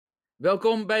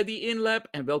Welkom bij die InLab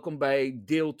en welkom bij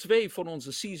deel 2 van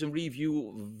onze season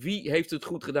review. Wie heeft het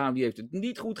goed gedaan, wie heeft het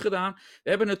niet goed gedaan? We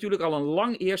hebben natuurlijk al een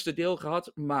lang eerste deel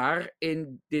gehad, maar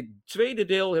in dit tweede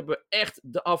deel hebben we echt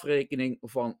de afrekening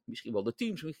van misschien wel de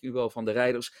teams, misschien wel van de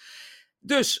rijders.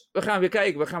 Dus we gaan weer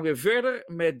kijken, we gaan weer verder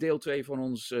met deel 2 van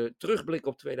ons terugblik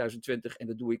op 2020. En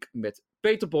dat doe ik met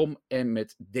Peter Bom en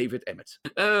met David Emmet.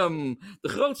 De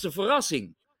grootste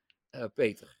verrassing,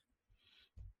 Peter.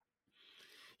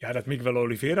 Ja, dat Miguel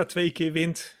Oliveira 2 keer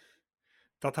wint,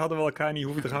 dat hadden we elkaar niet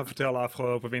hoeven te gaan vertellen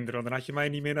afgelopen winter. Want dan had je mij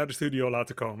niet meer naar de studio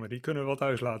laten komen. Die kunnen we wel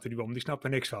thuis laten, die Bom. Die snapt er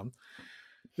niks van.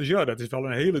 Dus ja, dat is wel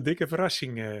een hele dikke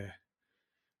verrassing.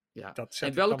 Ja.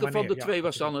 En welke van de twee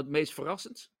was dan het meest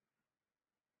verrassend?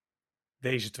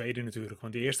 Deze tweede natuurlijk.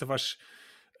 Want de eerste was,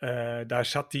 daar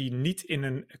zat hij niet in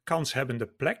een kanshebbende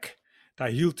plek. Daar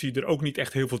hield hij er ook niet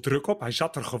echt heel veel druk op. Hij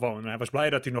zat er gewoon. Hij was blij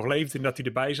dat hij nog leefde en dat hij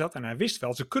erbij zat. En hij wist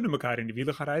wel, ze kunnen elkaar in de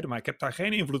wielen gaan rijden. Maar ik heb daar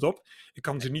geen invloed op. Ik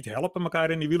kan ze niet helpen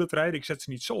elkaar in de wielen te rijden. Ik zet ze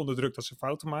niet zo onder druk dat ze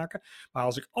fouten maken. Maar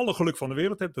als ik alle geluk van de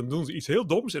wereld heb, dan doen ze iets heel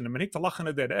doms. En dan ben ik te lachen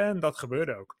in de derde. En dat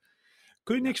gebeurde ook.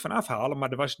 Kun je niks van afhalen. Maar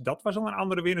dat was al een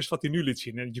andere winnaars wat hij nu liet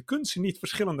zien. En je kunt ze niet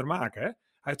verschillender maken. Hè? Hij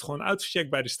heeft gewoon uitgecheckt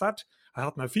bij de start. Hij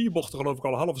had na 4 bochten geloof ik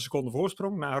al een halve seconde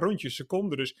voorsprong. Na een rondje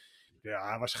seconde. Dus ja,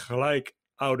 hij was gelijk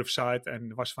out of sight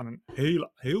en was van een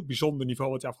heel bijzonder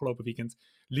niveau wat hij afgelopen weekend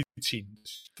liet zien.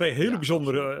 Dus 2 hele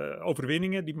bijzondere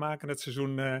overwinningen, die maken het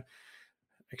seizoen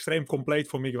extreem compleet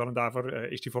voor Miguel en daarvoor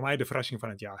is hij voor mij de verrassing van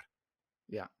het jaar.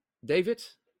 Ja,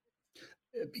 David?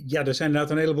 Ja, er zijn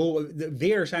inderdaad een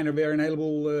heleboel. Zijn er weer een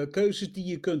heleboel keuzes die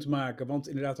je kunt maken. Want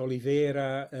inderdaad,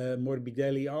 Oliveira,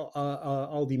 Morbidelli,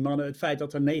 al die mannen. Het feit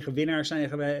dat er 9 winnaars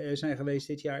zijn geweest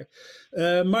dit jaar.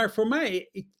 Maar voor mij,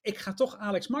 ik ga toch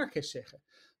Alex Marquez zeggen.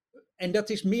 En dat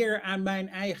is meer aan mijn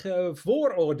eigen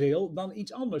vooroordeel dan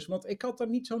iets anders. Want ik had er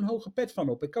niet zo'n hoge pet van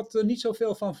op. Ik had er niet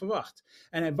zoveel van verwacht.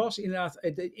 En hij was inderdaad,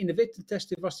 in de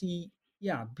wittetesten was hij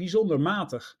bijzonder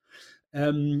matig.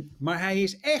 Maar hij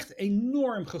is echt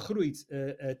enorm gegroeid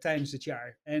tijdens het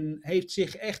jaar. En heeft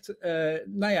zich echt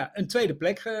een tweede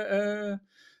plek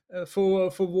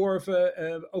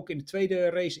verworven. Ook in de tweede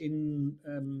race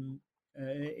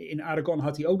in Aragon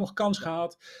had hij ook nog kans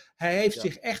gehad. Hij heeft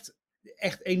zich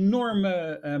echt enorm...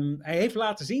 hij heeft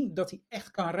laten zien dat hij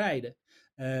echt kan rijden.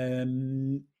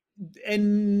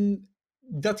 En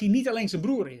dat hij niet alleen zijn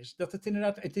broer is. Dat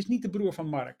het is niet de broer van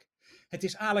Mark. Het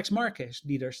is Alex Marquez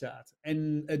die daar staat.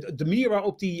 En de manier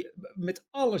waarop hij met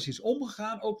alles is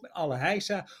omgegaan, ook met alle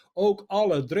heisa, ook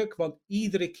alle druk. Want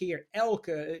iedere keer,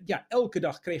 elke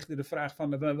dag kreeg hij de vraag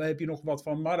van, heb je nog wat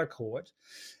van Mark gehoord?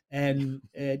 En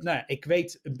ik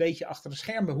weet een beetje achter de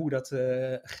schermen hoe dat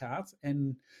gaat.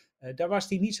 En daar was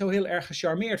hij niet zo heel erg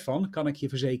gecharmeerd van, kan ik je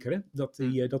verzekeren.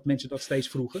 Dat mensen dat steeds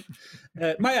vroegen.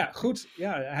 Maar ja, goed.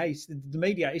 Ja, de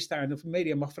media is daar en de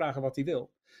media mag vragen wat hij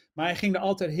wil. Maar hij ging er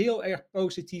altijd heel erg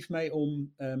positief mee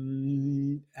om.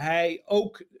 Hij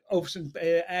ook over zijn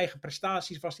eigen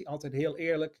prestaties was hij altijd heel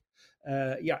eerlijk.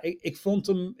 Ik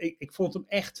vond hem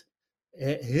echt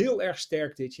heel erg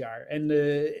sterk dit jaar. En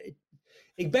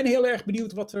ik ben heel erg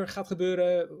benieuwd wat er gaat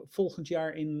gebeuren volgend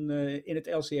jaar in het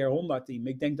LCR Honda team.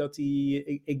 Ik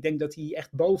denk dat hij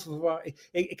echt boven...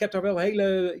 Ik heb daar wel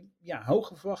hele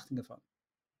hoge verwachtingen van.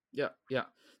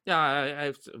 Ja, hij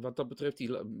heeft, wat dat betreft,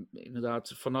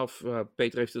 inderdaad vanaf,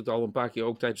 Peter heeft het al een paar keer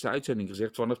ook tijdens de uitzending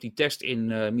gezegd, vanaf die test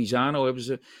in Misano hebben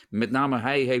ze, met name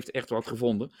hij heeft echt wat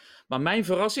gevonden. Maar mijn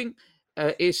verrassing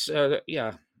is,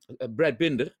 Brad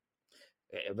Binder.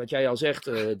 Wat jij al zegt,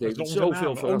 David, zoveel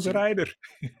verrassing. Onze rijder.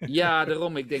 Ja,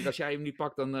 daarom. Ik denk, als jij hem niet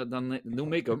pakt, dan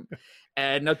noem ik hem.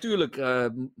 En natuurlijk,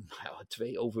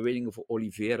 2 overwinningen voor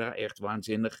Oliveira, echt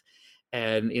waanzinnig.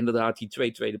 En inderdaad, die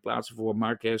 2 tweede plaatsen voor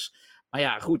Marquez. Maar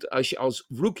ja, goed, als je als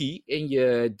rookie in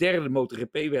je derde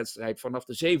MotoGP-wedstrijd vanaf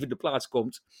de 7e plaats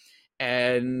komt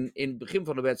en in het begin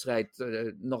van de wedstrijd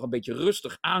nog een beetje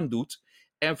rustig aandoet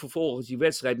en vervolgens die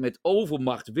wedstrijd met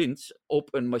overmacht wint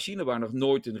op een machine waar nog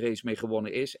nooit een race mee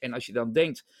gewonnen is. En als je dan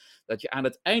denkt dat je aan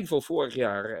het eind van vorig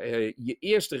jaar je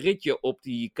eerste ritje op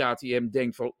die KTM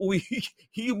denkt van oei,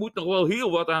 hier moet nog wel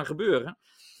heel wat aan gebeuren.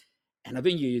 En dan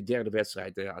win je je derde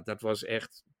wedstrijd. Ja, dat was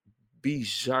echt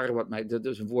bizar. Dat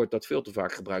is een woord dat veel te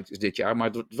vaak gebruikt is dit jaar.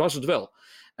 Maar dat was het wel.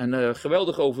 Een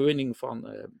geweldige overwinning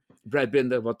van Brad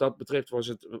Binder. Wat dat betreft was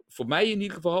het voor mij in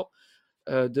ieder geval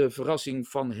de verrassing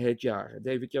van het jaar.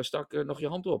 David, jij stak nog je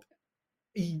hand op.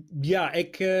 Ja,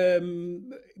 ik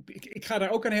ga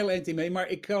daar ook een heel eind in mee. Maar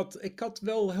ik had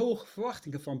wel hoge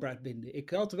verwachtingen van Brad Binder. Ik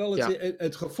had wel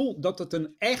het gevoel dat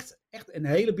het echt een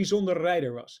hele bijzondere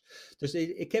rijder was. Dus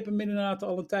ik heb hem inderdaad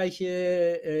al een tijdje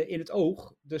in het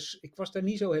oog. Dus ik was daar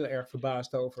niet zo heel erg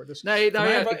verbaasd over. Dus nee,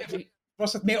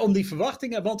 was het meer om die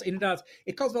verwachtingen. Want inderdaad,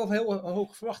 ik had wel heel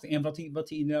hoge verwachtingen. En wat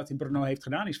hij inderdaad in Brno heeft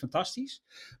gedaan is fantastisch.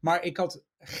 Maar ik had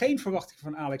geen verwachting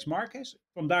van Alex Marquez.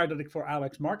 Vandaar dat ik voor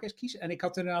Alex Marquez kies. En ik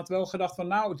had inderdaad wel gedacht van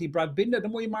nou, die Brad Binder, daar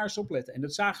moet je maar eens opletten. En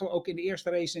dat zagen we ook in de eerste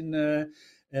race in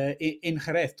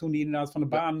Jerez. Toen hij inderdaad van de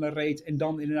baan reed. En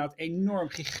dan inderdaad enorm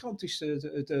gigantisch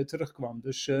terugkwam.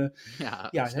 Dus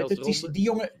het is, die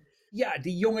jongen... Ja,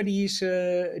 die jongen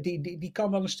die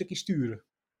kan wel een stukje sturen.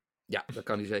 Ja, dat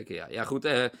kan hij zeker, ja. Ja, goed.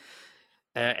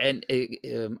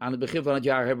 Aan het begin van het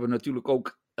jaar hebben we natuurlijk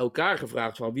ook elkaar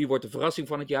gevraagd van wie wordt de verrassing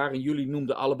van het jaar. En jullie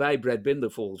noemden allebei Brad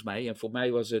Binder volgens mij. En voor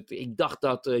mij was het, ik dacht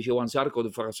dat Johan Zarco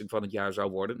de verrassing van het jaar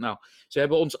zou worden. Nou, ze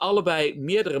hebben ons allebei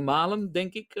meerdere malen,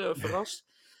 denk ik, verrast.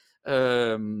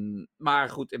 Maar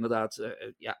goed, inderdaad,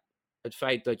 het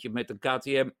feit dat je met een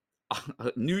KTM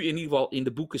nu in ieder geval in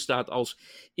de boeken staat als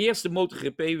eerste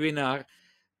MotoGP-winnaar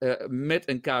met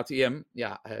een KTM.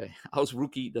 Als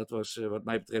rookie, dat was wat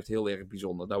mij betreft heel erg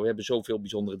bijzonder. Nou, we hebben zoveel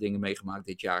bijzondere dingen meegemaakt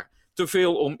dit jaar. Te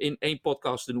veel om in 1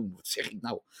 podcast te noemen. Wat zeg ik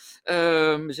nou?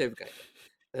 Eens even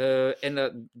kijken.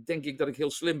 En denk ik dat ik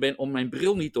heel slim ben om mijn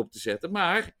bril niet op te zetten.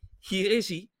 Maar hier is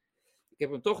hij. Ik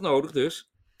heb hem toch nodig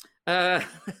dus.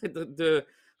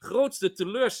 De grootste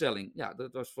teleurstelling. Ja,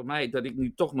 dat was voor mij dat ik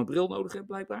nu toch mijn bril nodig heb,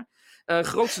 blijkbaar.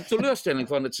 Grootste teleurstelling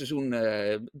van het seizoen.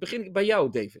 Begin ik bij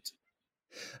jou, David.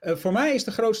 Voor mij is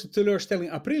de grootste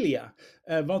teleurstelling Aprilia.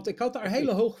 Want ik had daar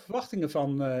hele hoge verwachtingen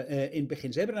van in het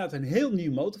begin. Ze hebben inderdaad een heel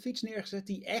nieuw motorfiets neergezet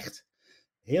die echt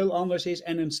heel anders is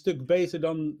en een stuk beter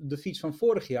dan de fiets van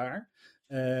vorig jaar.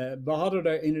 We hadden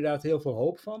er inderdaad heel veel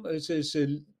hoop van.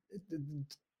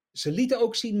 Ze lieten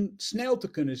ook zien snel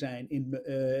te kunnen zijn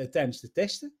tijdens de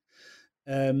testen.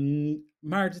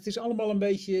 Maar het is allemaal een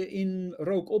beetje in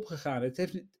rook opgegaan. Het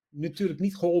heeft natuurlijk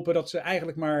niet geholpen dat ze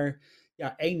eigenlijk maar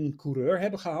 1 coureur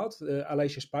hebben gehad.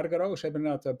 Aleix Espargaro. Ze hebben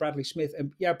inderdaad Bradley Smith.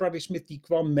 En Bradley Smith die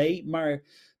kwam mee, maar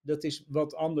dat is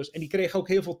wat anders. En die kreeg ook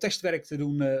heel veel testwerk te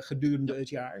doen gedurende het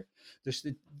jaar. Dus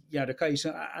dan kan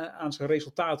je aan zijn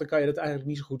resultaten kan je dat eigenlijk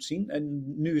niet zo goed zien.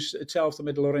 En nu is hetzelfde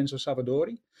met Lorenzo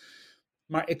Savadori.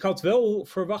 Maar ik had wel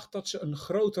verwacht dat ze een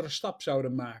grotere stap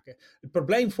zouden maken. Het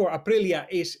probleem voor Aprilia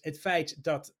is het feit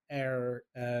dat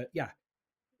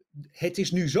het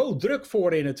is nu zo druk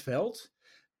voor in het veld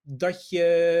dat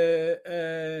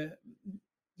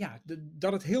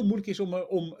dat het heel moeilijk is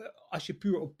om als je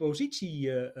puur op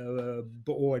positie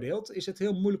beoordeelt, is het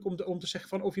heel moeilijk om te zeggen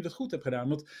van of je dat goed hebt gedaan.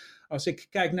 Want als ik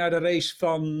kijk naar de race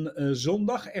van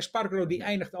zondag, Espargaro die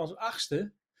eindigt als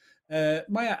 8e.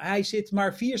 Maar hij zit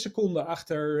maar 4 seconden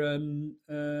achter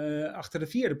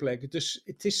de 4e plek.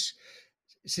 Dus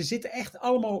ze zitten echt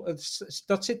allemaal,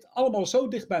 dat zit allemaal zo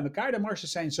dicht bij elkaar. De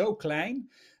marges zijn zo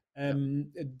klein.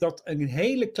 Dat een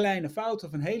hele kleine fout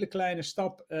of een hele kleine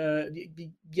stap,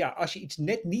 als je iets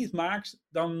net niet maakt,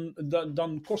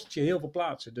 dan kost het je heel veel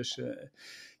plaatsen. Dus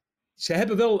ze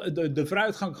hebben wel de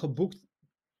vooruitgang geboekt.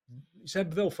 Ze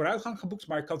hebben wel vooruitgang geboekt,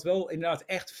 maar ik had wel inderdaad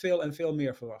echt veel en veel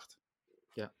meer verwacht.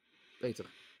 Ja, Peter.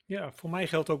 Ja, voor mij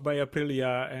geldt ook bij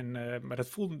Aprilia. Maar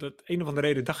een of andere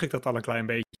reden dacht ik dat al een klein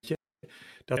beetje.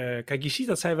 Kijk, je ziet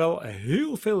dat zij wel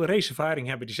heel veel raceervaring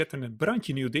hebben. Die zetten een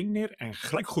brandje nieuw ding neer en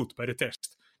gelijk goed bij de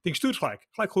test. Het ding stuurt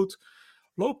gelijk goed.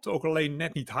 Loopt ook alleen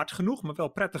net niet hard genoeg, maar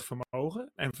wel prettig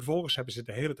vermogen. En vervolgens hebben ze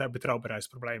de hele tijd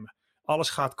betrouwbaarheidsproblemen. Alles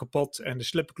gaat kapot en de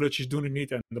slippenklutjes doen het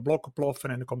niet en de blokken ploffen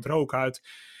en er komt rook uit.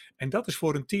 En dat is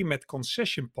voor een team met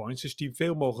concession points, dus die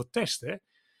veel mogen testen,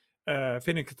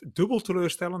 vind ik het dubbel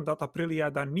teleurstellend dat Aprilia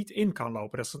daar niet in kan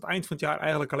lopen. Dat is aan het eind van het jaar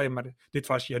eigenlijk alleen maar,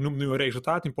 je noemt nu een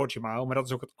resultaat in Portimao, maar dat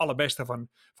is ook het allerbeste van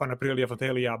Aprilia van het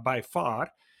hele jaar by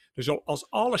far. Dus als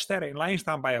alle sterren in lijn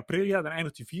staan bij Aprilia, dan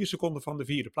eindigt hij 4 seconden van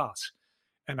de 4e plaats.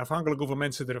 En afhankelijk hoeveel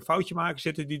mensen er een foutje maken,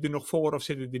 zitten die er nog voor of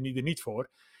zitten die er niet voor.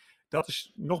 Dat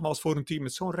is nogmaals voor een team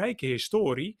met zo'n rijke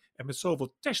historie en met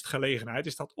zoveel testgelegenheid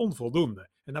is dat onvoldoende.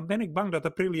 En dan ben ik bang dat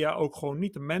Aprilia ook gewoon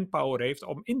niet de manpower heeft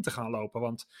om in te gaan lopen.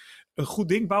 Want een goed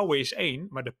ding bouwen is 1,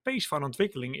 maar de pace van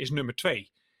ontwikkeling is nummer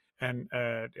 2. En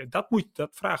dat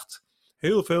vraagt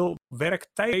heel veel werk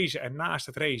tijdens en naast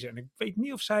het racen. En ik weet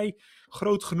niet of zij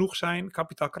groot genoeg zijn,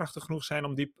 kapitaalkrachtig genoeg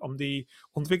zijn om die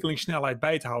ontwikkelingssnelheid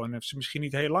bij te houden. En of ze misschien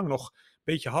niet heel lang nog een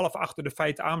beetje half achter de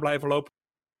feiten aan blijven lopen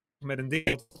met een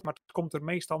ding, maar het komt er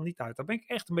meestal niet uit. Daar ben ik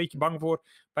echt een beetje bang voor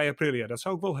bij Aprilia. Dat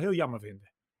zou ik wel heel jammer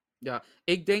vinden. Ja,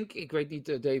 ik weet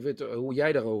niet David hoe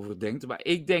jij daarover denkt, maar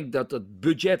ik denk dat het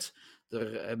budget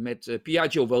er met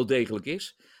Piaggio wel degelijk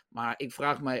is. Maar ik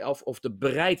vraag mij af of de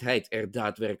bereidheid er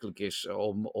daadwerkelijk is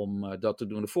om dat te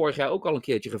doen. Vorig jaar ook al een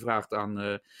keertje gevraagd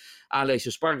aan Alex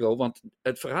Espargaro. Want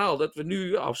het verhaal dat we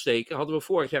nu afsteken, hadden we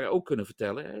vorig jaar ook kunnen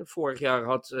vertellen. Hè. Vorig jaar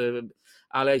had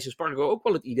Alex Espargaro ook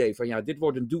wel het idee van, ja, dit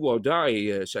wordt een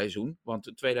do-or-die seizoen.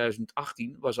 Want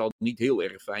 2018 was al niet heel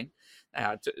erg fijn. Nou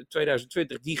ja,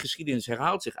 2020, die geschiedenis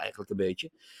herhaalt zich eigenlijk een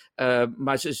beetje.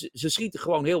 Maar ze schieten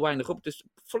gewoon heel weinig op. Het is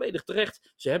volledig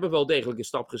terecht. Ze hebben wel degelijk een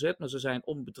stap gezet, maar ze zijn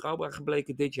onbetrouwbaar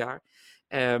gebleken dit jaar.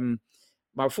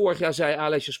 Maar vorig jaar zei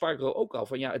Alex Espargaro ook al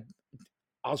van, ja,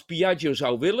 als Piaggio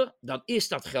zou willen, dan is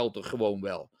dat geld er gewoon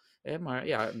wel. Maar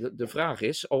ja, de vraag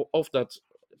is of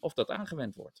dat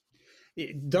aangewend wordt.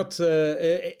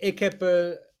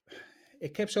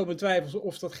 Ik heb zo mijn twijfels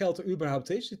of dat geld er überhaupt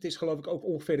is. Het is geloof ik ook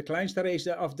ongeveer de kleinste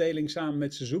race-afdeling samen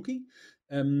met Suzuki.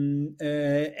 En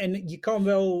je kan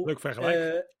wel... Leuk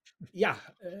vergelijk.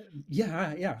 Ja,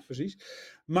 precies.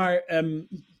 Maar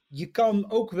je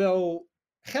kan ook wel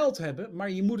geld hebben,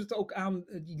 maar je moet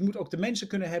ook de mensen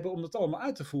kunnen hebben om het allemaal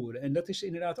uit te voeren. En dat is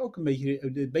inderdaad ook een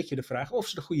beetje de vraag of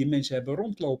ze de goede mensen hebben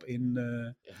rondlopen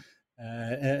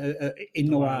in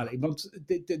Noale. Want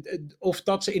of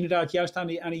dat ze inderdaad juist aan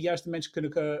de juiste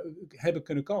mensen hebben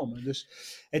kunnen komen. Dus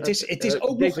het is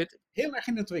ook David, nog heel erg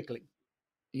in ontwikkeling.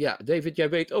 Ja, David, jij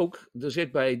weet ook, er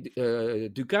zit bij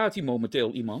Ducati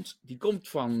momenteel iemand, die komt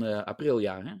van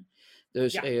Aprilia, hè?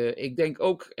 Dus ik denk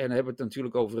ook, en dan hebben we het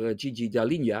natuurlijk over Gigi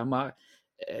Dall'Igna, maar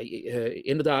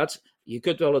inderdaad, je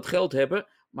kunt wel het geld hebben,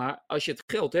 maar als je het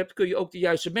geld hebt, kun je ook de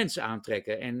juiste mensen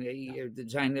aantrekken. En er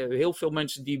zijn heel veel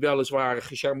mensen die weliswaar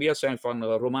gecharmeerd zijn van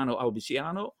Romano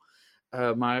Audiciano.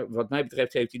 Maar wat mij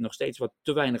betreft heeft hij nog steeds wat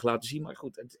te weinig laten zien. Maar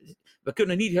goed, we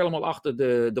kunnen niet helemaal achter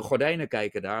de gordijnen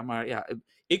kijken daar. Maar ja,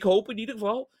 ik hoop in ieder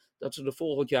geval dat ze er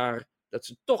volgend jaar, dat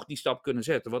ze toch die stap kunnen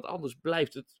zetten. Want anders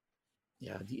blijft het,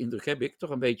 ja, die indruk heb ik, toch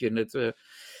een beetje het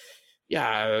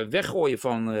weggooien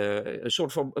van een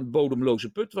soort van een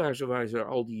bodemloze put waar ze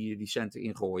al die centen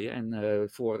in gooien. En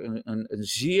voor een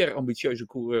zeer ambitieuze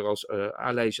coureur als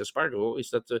Alex Espargaro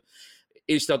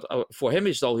is dat voor hem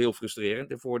is het al heel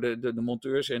frustrerend. En voor de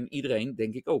monteurs en iedereen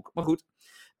denk ik ook. Maar goed.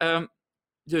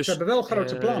 Dus, ze hebben wel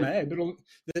grote plannen. Hè? Ik bedoel,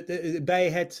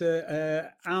 bij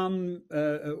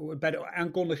de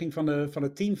aankondiging van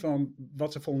het team van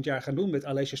wat ze volgend jaar gaan doen met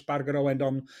Aleix Espargaro en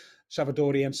dan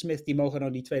Savadori en Smith, die mogen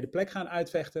dan die tweede plek gaan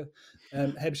uitvechten.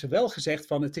 Hebben ze wel gezegd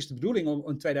van het is de bedoeling om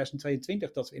in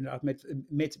 2022 dat we inderdaad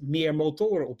met meer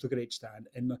motoren op de grid staan.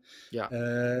 En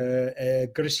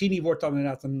Gresini wordt dan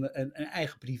inderdaad een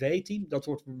eigen privéteam. Dat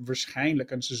wordt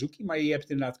waarschijnlijk een Suzuki, maar je hebt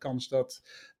inderdaad kans dat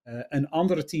een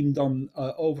andere team dan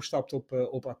overstapt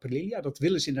op Aprilia. Dat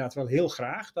willen ze inderdaad wel heel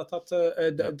graag, dat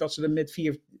ze er met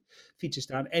 4 fietsen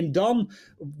staan. En dan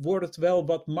wordt het wel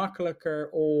wat makkelijker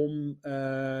om...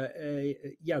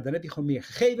 dan heb je gewoon meer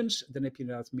gegevens. Dan heb je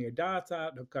inderdaad meer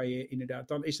data.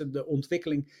 Dan is de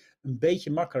ontwikkeling een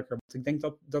beetje makkelijker. Want ik denk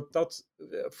dat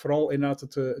vooral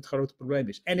inderdaad het grote probleem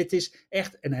is. En het is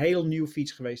echt een heel nieuw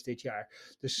fiets geweest dit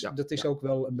jaar. Dus dat is ook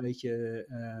wel een beetje...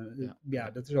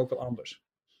 dat is ook wel anders.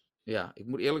 Ja, ik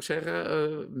moet eerlijk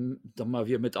zeggen, dan maar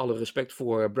weer met alle respect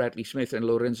voor Bradley Smith en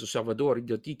Lorenzo Savadori,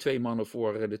 dat die 2 mannen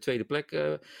voor de tweede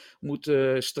plek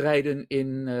moeten strijden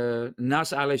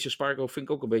naast Aleix Espargaro vind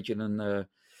ik ook een beetje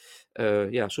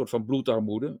een soort van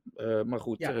bloedarmoede. Maar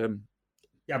goed.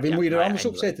 Wie moet je er anders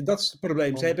op zetten? Dat is het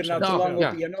probleem. Ze hebben nou te lang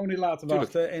op Iannone laten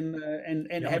wachten.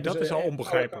 En dat is al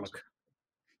onbegrijpelijk.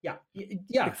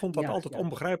 Ik vond dat altijd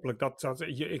onbegrijpelijk.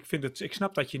 Ik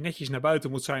snap dat je netjes naar buiten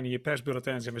moet zijn in je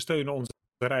persbulletins en we steunen onze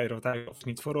rijder, want hij hoeft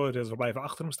niet veroordeeld, we blijven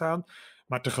achter hem staan.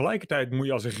 Maar tegelijkertijd moet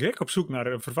je als een gek op zoek naar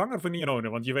een vervanger van Iannone,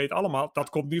 want je weet allemaal, dat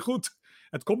komt niet goed.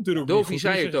 Het komt natuurlijk niet goed. Dovi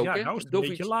zei het ook, hè? Nou is het een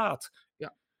beetje laat.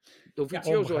 Ja.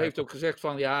 Dovizioso heeft ook gezegd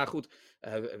van, ja goed,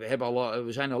 we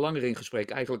zijn al langer in gesprek,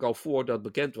 eigenlijk al voordat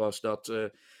bekend was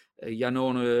dat...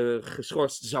 Iannone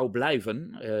geschorst zou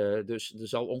blijven. Dus er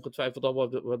zal ongetwijfeld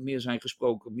al wat meer zijn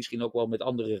gesproken. Misschien ook wel met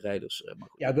andere rijders. Maar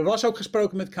goed. Ja, er was ook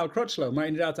gesproken met Cal Crutchlow. Maar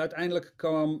inderdaad, uiteindelijk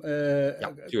kwam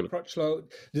Crutchlow...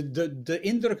 De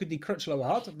indrukken die Crutchlow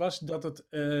had, was dat het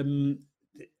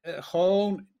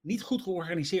gewoon niet goed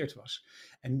georganiseerd was.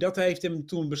 En dat heeft hem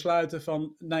toen besluiten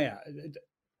van...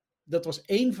 dat was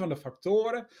één van de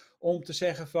factoren om te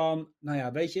zeggen van,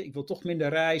 weet je, ik wil toch minder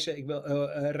reizen,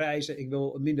 ik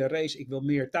wil minder race, ik wil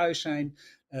meer thuis zijn.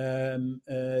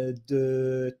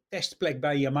 De testplek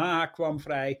bij Yamaha kwam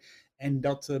vrij en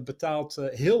dat betaalt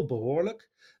heel behoorlijk.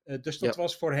 Dus dat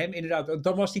was voor hem inderdaad,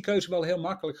 dan was die keuze wel heel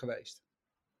makkelijk geweest.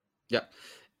 Ja.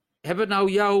 Hebben we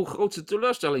nou jouw grootste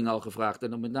teleurstelling al gevraagd? En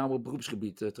dan met name op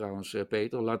beroepsgebied trouwens,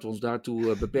 Peter. Laten we ons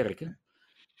daartoe beperken.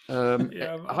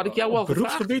 Had ik jou al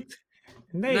gevraagd?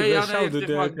 Nee, Nee, we ja, nee, zouden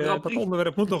zeg maar Grand dat Prix.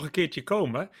 onderwerp moet nog een keertje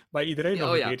komen. Bij iedereen nog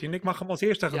Oh een ja, keertje. En ik mag hem als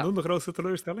eerste gaan ja. doen, de grootste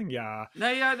teleurstelling. Ja,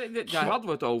 Nee, ja, daar Maar- hadden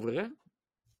we het over, hè?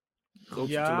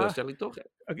 Grootste ja, teleurstelling, toch?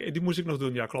 oké, die moest ik nog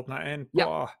doen. Ja, klopt. Nou, en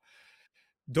Ja,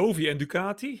 Dovi en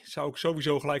Ducati zou ik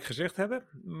sowieso gelijk gezegd hebben.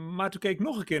 Maar toen keek ik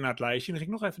nog een keer naar het lijstje en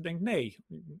ging ik nog even denken, nee,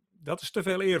 dat is te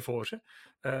veel eer voor ze.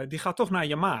 Die gaat toch naar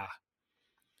Yamaha.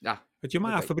 ja, Het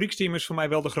Yamaha oké. fabrieksteam is voor mij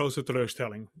wel de grootste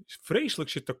teleurstelling. Vreselijk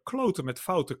zit te kloten met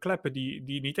foute kleppen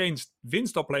die niet eens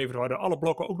winst opleveren, waardoor alle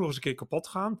blokken ook nog eens een keer kapot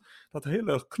gaan. Dat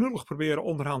hele knullig proberen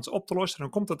onderhands op te lossen. Dan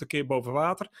komt dat een keer boven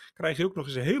water. Krijg je ook nog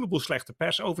eens een heleboel slechte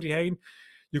pers over je heen.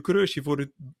 Je coureurs die voor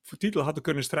de titel hadden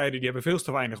kunnen strijden, die hebben veel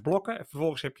te weinig blokken. En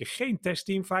vervolgens heb je geen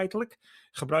testteam feitelijk.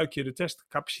 Gebruik je de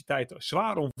testcapaciteit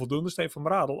zwaar onvoldoende. Stefan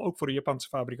Bradl, ook voor de Japanse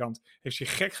fabrikant, heeft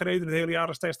zich gek gereden het hele jaar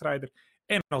als testrijder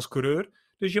en als coureur.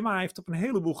 Dus Yamaha heeft op een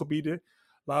heleboel gebieden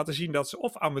laten zien dat ze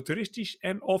of amateuristisch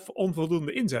en of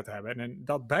onvoldoende inzet hebben. En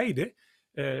dat beide,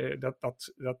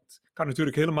 dat kan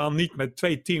natuurlijk helemaal niet met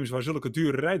 2 teams waar zulke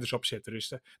dure rijders op zitten.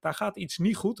 Dus daar gaat iets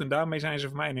niet goed en daarmee zijn ze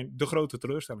voor mij de grote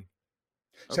teleurstelling.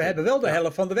 Ze hebben wel de Ja.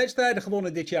 helft van de wedstrijden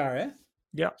gewonnen dit jaar, hè?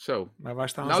 Ja, Zo. maar waar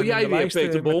staan Nou, ze in jij de weer, lijst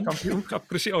Peter met Bom. kampioenschap?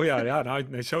 Precies. Oh ja, nou,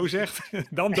 nee, zo zegt,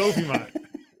 dan Dovi maar.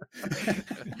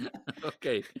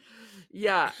 Oké.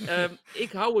 Ja,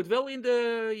 ik hou het wel in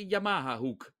de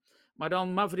Yamaha-hoek. Maar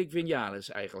dan Maverick Vinales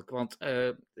eigenlijk. Want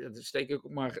dan steek ik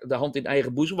ook maar de hand in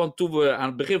eigen boezem. Want toen we aan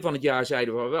het begin van het jaar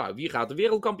zeiden van, nou, wie gaat de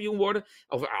wereldkampioen worden?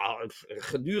 Of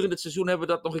gedurende het seizoen hebben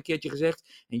we dat nog een keertje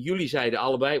gezegd. En jullie zeiden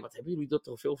allebei, wat hebben jullie er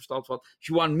toch veel verstand van?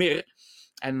 Juan Mir.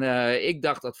 En ik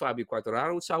dacht dat Fabio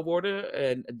Quartararo het zou worden.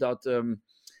 En dat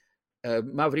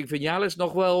Maverick Vinales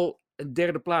nog wel een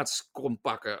derde plaats kon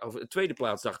pakken. Of een tweede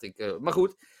plaats, dacht ik. Maar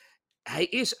goed, hij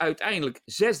is uiteindelijk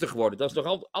 6e geworden. Dat is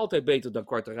nog altijd beter dan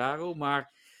Quartararo.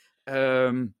 Maar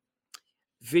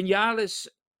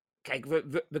Vinales, kijk,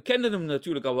 we kenden hem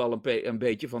natuurlijk al wel een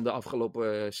beetje van de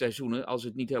afgelopen seizoenen, als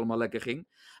het niet helemaal lekker ging.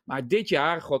 Maar dit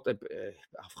jaar,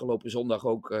 afgelopen zondag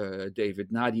ook,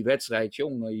 David, na die wedstrijd,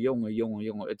 jongen.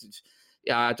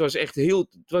 Het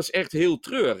was echt heel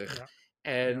treurig. Ja.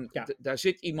 En Ja. daar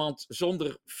zit iemand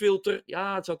zonder filter.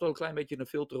 Ja, het zat wel een klein beetje een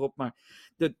filter op. Maar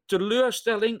de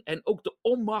teleurstelling en ook de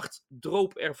onmacht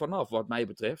droop er vanaf, wat mij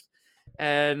betreft.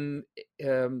 En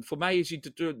voor mij is hij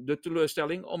de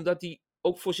teleurstelling, omdat hij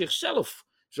ook voor zichzelf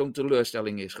zo'n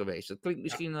teleurstelling is geweest. Dat klinkt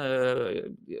misschien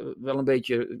wel een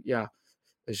beetje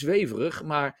zweverig,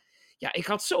 maar ja, ik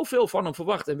had zoveel van hem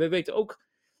verwacht. En we weten ook,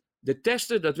 de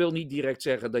testen, dat wil niet direct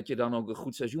zeggen dat je dan ook een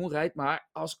goed seizoen rijdt, maar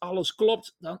als alles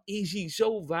klopt, dan is hij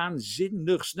zo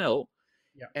waanzinnig snel.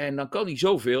 Ja. En dan kan hij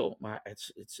zoveel, maar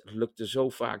het lukte zo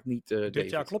vaak niet, Dit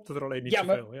David. jaar klopt het er alleen niet Ja,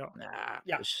 maar- zoveel. Ja.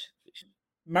 Ja. Dus,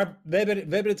 Maar we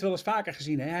hebben het wel eens vaker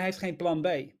gezien. Hè? Hij heeft geen plan B.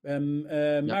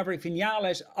 Maverick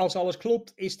Vinales, als alles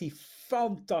klopt, is die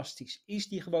fantastisch. Is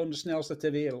die gewoon de snelste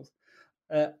ter wereld.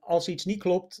 Als iets niet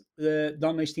klopt,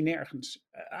 dan is hij nergens.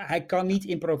 Hij kan niet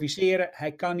improviseren.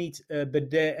 Hij kan niet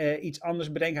iets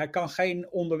anders bedenken. Hij kan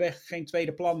onderweg geen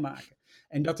tweede plan maken.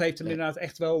 En dat heeft hem Nee. inderdaad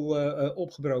echt wel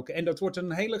opgebroken. En dat wordt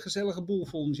een hele gezelige boel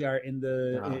volgend jaar in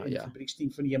het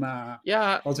fabrieksteam van de Yamaha.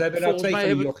 ja, Want we hebben nou 2 van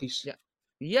die jochies.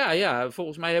 Ja,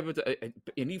 volgens mij hebben we het,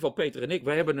 in ieder geval Peter en ik,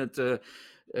 we hebben het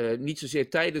niet zozeer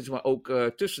tijdens, maar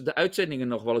ook tussen de uitzendingen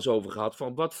nog wel eens over gehad.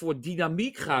 Van wat voor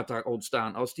dynamiek gaat daar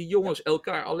ontstaan als die jongens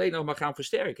elkaar alleen nog maar gaan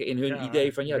verversterken in hun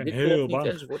idee van ik ben dit heel klopt bang.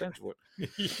 niet, enzovoort.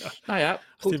 Ja. Nou ja, Als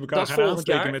goed, die elkaar dat is gaan volgend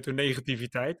aansteken jaar. met hun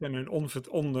negativiteit en hun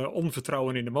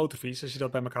onvertrouwen in de motorfiets. Als je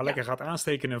dat bij elkaar lekker gaat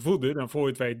aansteken en voeden, dan voor je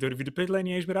het weet durf je de pitlane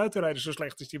niet eens meer uit te rijden. Zo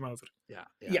slecht is die motor.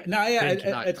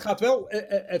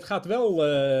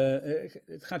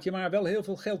 Het gaat je maar wel heel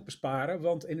veel geld besparen.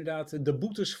 Want inderdaad, de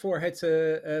boetes voor het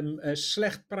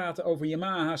slecht praten over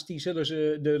Yamaha's, die zullen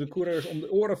ze de coureurs om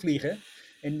de oren vliegen.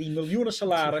 En die miljoenen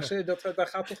salarissen, daar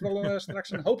gaat toch wel straks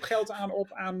een hoop geld aan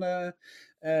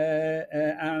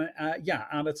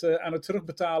aan het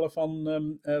terugbetalen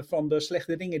van de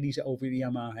slechte dingen die ze over de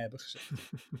Yamaha hebben gezegd.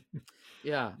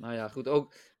 Ja, nou ja, goed.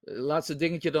 Ook laatste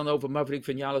dingetje dan over Maverick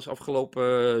Vinales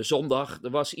afgelopen zondag. Er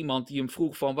was iemand die hem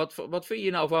vroeg van, wat vind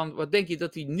je nou van, wat denk je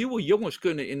dat die nieuwe jongens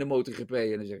kunnen in de MotoGP?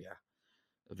 En dan zeg ik, ja,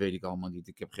 dat weet ik allemaal niet.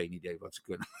 Ik heb geen idee wat ze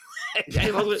kunnen.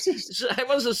 hij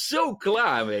was er zo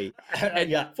klaar mee.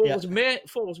 En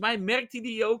volgens mij merkte hij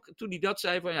die ook toen hij dat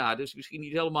zei van ja, dus misschien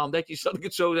niet helemaal netjes dat ik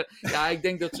het zo zeg. Ja, ik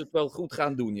denk dat ze het wel goed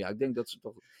gaan doen. Ja, ik denk dat ze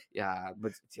toch,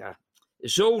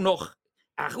 zo nog.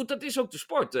 Ja, goed, dat is ook de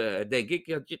sport, denk ik.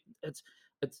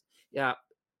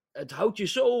 Het houdt je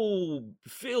zo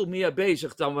veel meer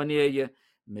bezig dan wanneer je,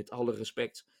 met alle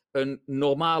respect, een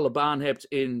normale baan hebt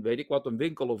in, weet ik wat, een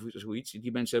winkel of zoiets.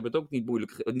 Die mensen hebben het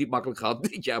ook niet makkelijk gehad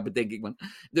dit jaar, bedenk ik me.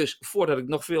 Dus voordat ik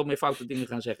nog veel meer foute dingen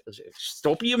ga zeggen,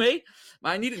 stop hiermee.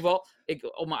 Maar in ieder geval,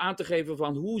 om me aan te geven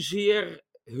van hoezeer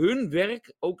hun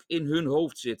werk ook in hun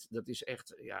hoofd zit. Dat is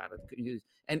echt, ja, dat kun je...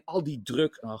 En al die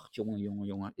druk, ach,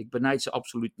 jongen. Ik benijd ze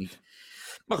absoluut niet.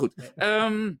 Maar goed,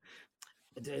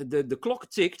 de klok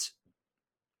tikt.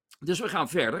 Dus we gaan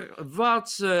verder.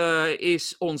 Wat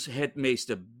is ons het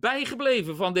meeste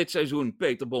bijgebleven van dit seizoen,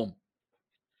 Peter Bom?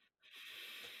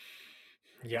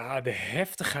 Ja, de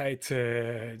heftigheid.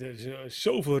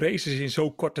 Zoveel races in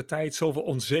zo'n korte tijd. Zoveel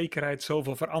onzekerheid.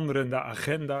 Zoveel veranderende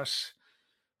agenda's.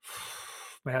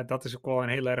 Maar ja, dat is ook wel een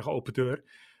heel erg open deur.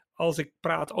 Als ik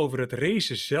praat over het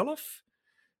racen zelf,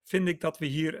 vind ik dat we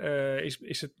hier,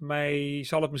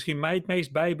 zal het misschien mij het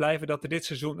meest bijblijven dat er dit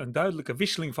seizoen een duidelijke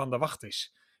wisseling van de wacht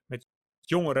is. Met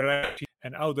jongere rijders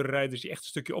en oudere rijders die echt een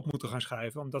stukje op moeten gaan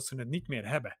schuiven, omdat ze het niet meer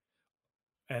hebben.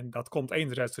 En dat komt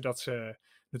enerzijds doordat ze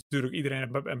natuurlijk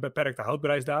iedereen een beperkte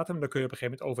houdbaarheidsdatum, daar kun je op een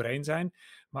gegeven moment overheen zijn.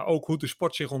 Maar ook hoe de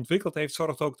sport zich ontwikkeld heeft,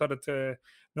 zorgt ook dat het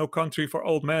no country for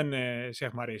old men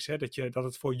zeg maar is. Hè? Dat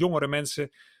het voor jongere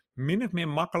mensen min of meer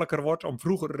makkelijker wordt om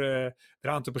vroeger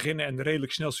eraan te beginnen en er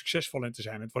redelijk snel succesvol in te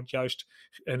zijn.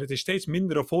 Het is steeds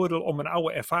minder een voordeel om een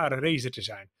oude ervaren racer te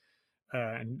zijn.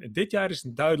 En dit jaar is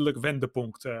een duidelijk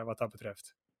wendepunt wat dat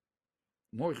betreft.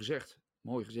 Mooi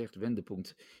gezegd,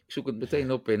 wendepunt. Ik zoek het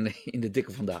meteen op in de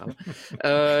dikke Van Dalen.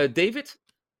 David?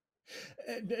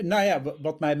 Nou ja,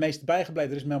 wat mij het meest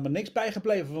bijgebleven, er is me helemaal niks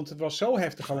bijgebleven, want het was zo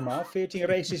heftig allemaal. 14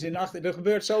 races in 8, er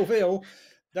gebeurt zoveel,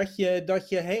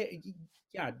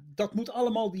 dat moet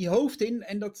allemaal die hoofd in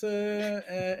en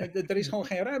er is gewoon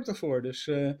geen ruimte voor. Dus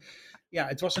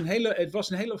het was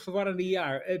een hele verwarrende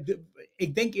jaar.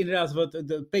 Ik denk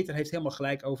inderdaad, Peter heeft helemaal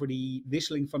gelijk over die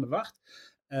wisseling van de wacht.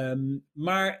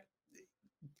 Maar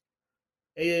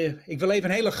ik wil even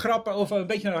een hele grappige of een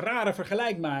beetje een rare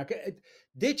vergelijk maken.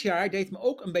 Dit jaar deed me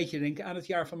ook een beetje denken aan het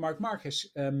jaar van Marc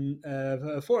Marquez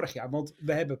vorig jaar. Want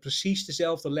we hebben precies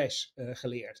dezelfde les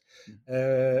geleerd.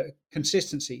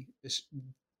 Consistency. Dus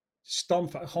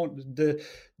gewoon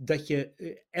dat je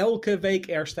elke week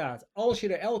er staat. Als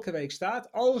je er elke week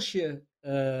staat, als je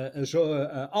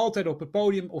altijd op het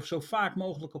podium of zo vaak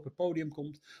mogelijk op het podium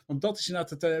komt. Want dat is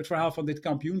inderdaad het verhaal van dit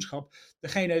kampioenschap.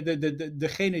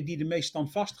 Degene die de meest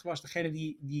standvastig was, degene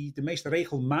die de meest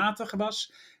regelmatig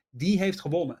was, die heeft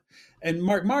gewonnen. En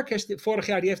Marc Marquez vorig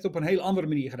jaar die heeft het op een heel andere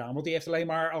manier gedaan. Want die heeft alleen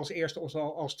maar als eerste of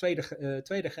als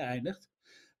tweede geëindigd.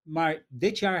 Maar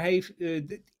dit jaar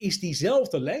is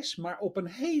diezelfde les, maar op een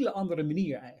hele andere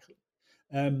manier eigenlijk.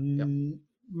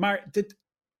 Maar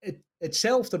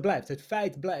hetzelfde blijft. Het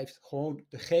feit blijft. Gewoon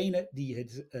degene die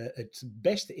het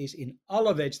beste is in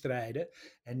alle wedstrijden.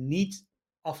 En niet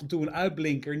af en toe een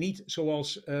uitblinker. Niet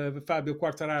zoals Fabio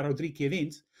Quartararo 3 keer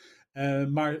wint.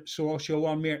 Maar zoals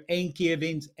Johan Mir 1 keer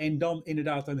wint. En dan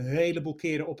inderdaad een heleboel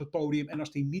keren op het podium. En als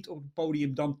hij niet op het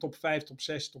podium, dan top 5, top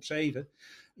 6, top 7.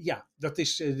 Ja,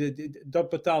 dat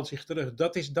betaalt zich terug.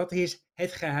 Dat is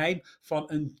het geheim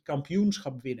van een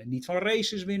kampioenschap winnen. Niet van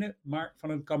races winnen, maar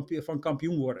van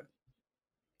kampioen worden.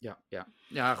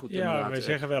 Ja, goed. Ja, wij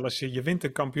zeggen wel eens, je wint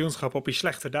een kampioenschap op je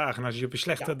slechte dagen. En als je op je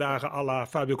slechte dagen à la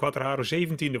Fabio Quartararo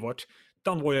 17e wordt,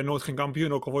 dan word je nooit geen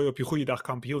kampioen, ook al word je op je goede dag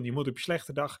kampioen. Je moet op je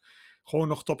slechte dag gewoon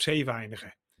nog top 7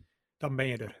 eindigen. Dan ben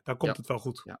je er. Dan komt het wel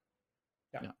goed.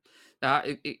 Ja,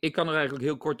 ik kan er eigenlijk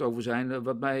heel kort over zijn.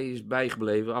 Wat mij is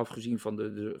bijgebleven, afgezien van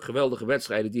de geweldige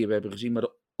wedstrijden die we hebben gezien, maar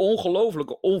de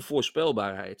ongelofelijke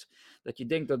onvoorspelbaarheid. Dat je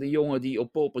denkt dat een jongen die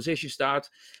op pole position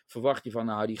staat, verwacht je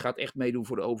van, die gaat echt meedoen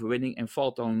voor de overwinning en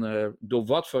valt dan door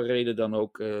wat voor reden dan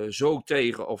ook zo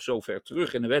tegen of zo ver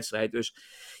terug in de wedstrijd. Dus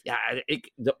ja,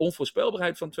 de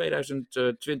onvoorspelbaarheid van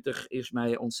 2020 is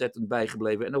mij ontzettend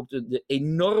bijgebleven. En ook de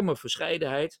enorme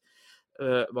verscheidenheid.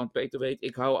 Want Peter weet,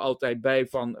 ik hou altijd bij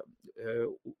van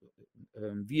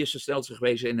wie is de snelste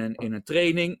geweest in een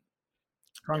training.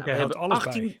 Franke houdt alles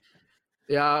 18 bij.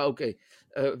 Ja, oké.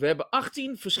 We hebben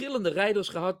 18 verschillende rijders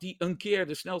gehad die een keer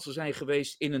de snelste zijn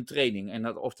geweest in een training.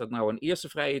 En of dat nou een eerste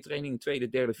vrije training, een tweede,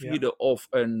 derde, vierde of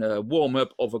een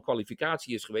warm-up of een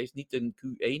kwalificatie is geweest. Niet een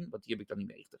Q1, want die heb ik dan niet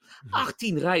meegemaakt.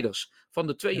 18 rijders van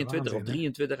de 22 of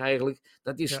 23 eigenlijk.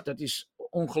 Dat is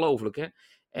ongelooflijk, hè.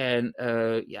 En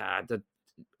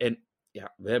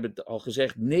we hebben het al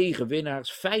gezegd, 9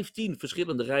 winnaars, 15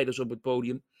 verschillende rijders op het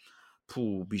podium.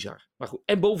 Poeh, bizar. Maar goed,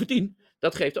 en bovendien,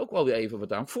 dat geeft ook wel weer even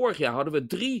wat aan. Vorig jaar hadden we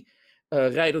 3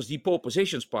 rijders die pole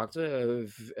positions pakten.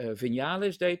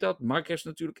 Viñales deed dat, Marquez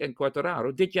natuurlijk en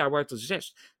Quartararo. Dit jaar waren het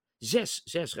er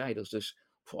 6 rijders. Dus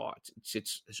het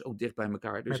zit zo dicht bij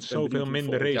elkaar. Dus met zoveel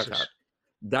minder races.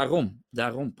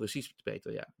 Daarom, precies,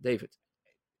 Peter. Ja, David.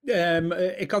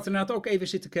 Ik had inderdaad ook even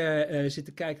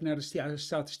zitten kijken naar de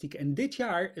statistieken. En dit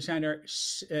jaar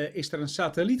is er een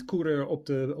satellietcoureur op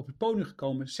het podium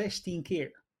gekomen, 16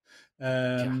 keer.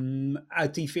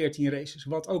 Uit die 14 races,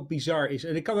 wat ook bizar is.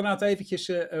 En ik had inderdaad eventjes,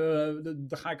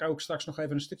 daar ga ik ook straks nog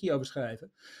even een stukje over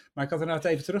schrijven. Maar ik had inderdaad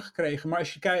even teruggekregen. Maar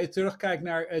als je terugkijkt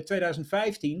naar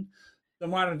 2015, dan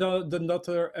waren dat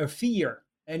er 4.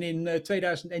 En in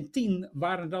 2010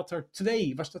 waren dat er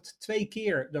 2. Was dat 2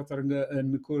 keer dat er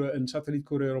een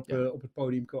satellietcoureur op het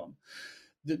podium kwam.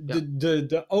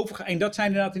 En dat zijn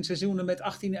inderdaad in seizoenen met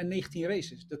 18 en 19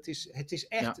 races. Het is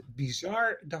echt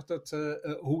bizar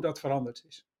hoe dat veranderd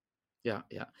is.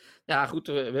 Ja, goed,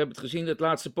 we hebben het gezien, het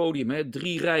laatste podium. Hè?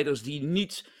 3 rijders die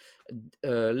niet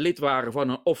lid waren van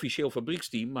een officieel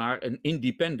fabrieksteam, maar een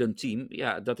independent team.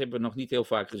 Ja, dat hebben we nog niet heel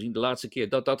vaak gezien. De laatste keer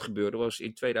dat gebeurde was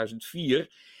in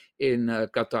 2004 in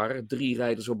Qatar. 3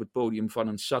 rijders op het podium van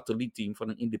een satellietteam, van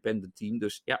een independent team.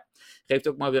 Dus ja, geeft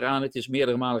ook maar weer aan, het is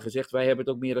meerdere malen gezegd. Wij hebben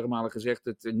het ook meerdere malen gezegd.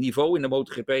 Het niveau in de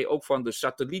MotoGP, ook van de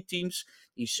satellietteams,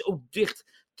 die zo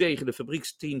dicht tegen de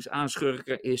fabrieksteams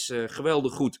aanschurken, is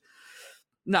geweldig goed.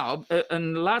 Nou,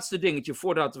 een laatste dingetje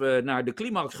voordat we naar de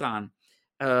climax gaan.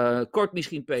 Kort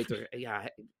misschien, Peter.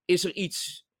 Ja, is er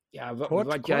iets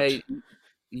wat jij...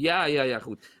 Ja,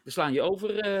 goed. We slaan je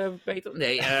over, Peter.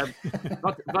 Nee,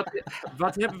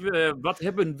 wat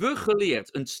hebben we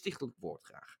geleerd? Een stichtelijk woord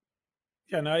graag.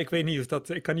 Ja, nou, ik weet niet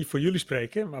ik kan niet voor jullie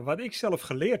spreken, maar wat ik zelf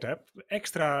geleerd heb,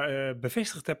 extra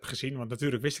bevestigd heb gezien, want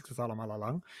natuurlijk wist ik dat allemaal al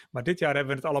lang, maar dit jaar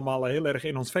hebben we het allemaal heel erg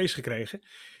in ons feest gekregen,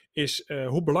 is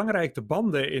hoe belangrijk de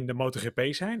banden in de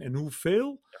MotoGP zijn en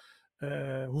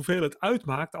hoeveel het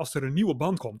uitmaakt als er een nieuwe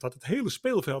band komt. Dat het hele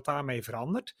speelveld daarmee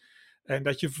verandert. En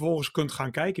dat je vervolgens kunt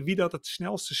gaan kijken wie dat het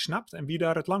snelste snapt en wie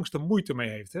daar het langste moeite mee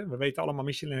heeft. Hè. We weten allemaal,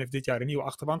 Michelin heeft dit jaar een nieuwe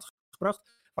achterband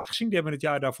gebracht. Maar gezien, die hebben het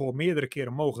jaar daarvoor meerdere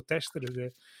keren mogen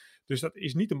testen. Dus dat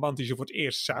is niet een band die ze voor het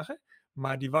eerst zagen.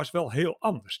 Maar die was wel heel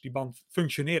anders. Die band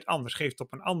functioneert anders, geeft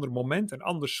op een ander moment een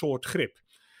ander soort grip.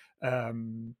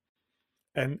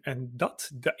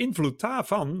 De invloed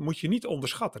daarvan moet je niet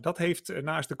onderschatten. Dat heeft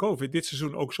naast de COVID dit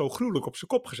seizoen ook zo gruwelijk op zijn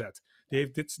kop gezet.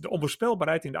 De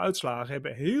onvoorspelbaarheid in de uitslagen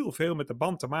hebben heel veel met de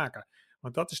band te maken.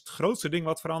 Want dat is het grootste ding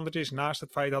wat veranderd is, naast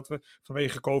het feit dat we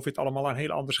vanwege COVID allemaal een heel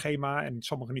ander schema en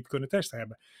sommigen niet kunnen testen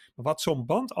hebben. Maar wat zo'n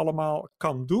band allemaal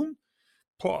kan doen,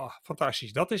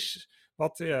 fantastisch. Dat is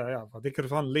wat ik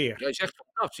ervan leer. Jij zegt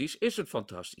fantastisch, is het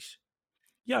fantastisch?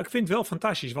 Ja, ik vind het wel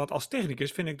fantastisch, want als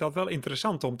technicus vind ik dat wel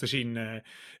interessant om te zien.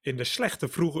 In de slechte,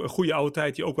 goede oude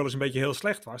tijd, die ook wel eens een beetje heel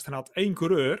slecht was, dan had 1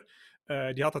 coureur,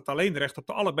 die had het alleen recht op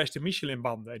de allerbeste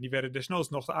Michelin-banden. En die werden desnoods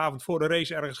nog de avond voor de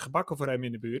race ergens gebakken voor hem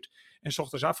in de buurt. En 's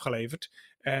ochtends afgeleverd.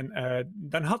 En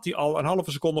dan had hij al een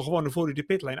halve seconde gewonnen voor hij de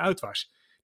pitlane uit was.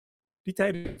 Die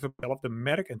tijden vermelden de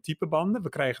merk- en type banden. We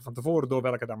krijgen van tevoren door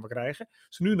welke dan we krijgen.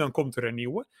 Dus nu dan komt er een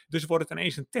nieuwe. Dus wordt het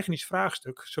ineens een technisch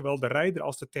vraagstuk. Zowel de rijder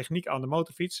als de techniek aan de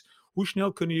motorfiets. Hoe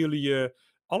snel kunnen jullie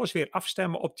alles weer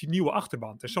afstemmen op die nieuwe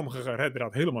achterband? En sommigen redden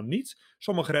dat helemaal niet.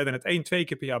 Sommigen redden het 1-2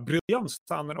 keer per jaar briljant.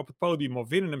 Staan dan op het podium of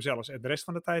winnen hem zelfs en de rest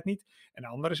van de tijd niet. En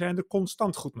anderen zijn er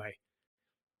constant goed mee.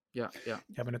 Ja. Die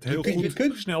hebben het heel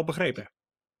goed snel begrepen.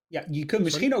 Ja, je kunt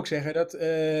misschien ook zeggen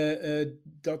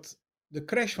dat de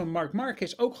crash van Marc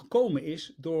Marquez ook gekomen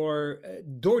is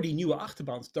door die nieuwe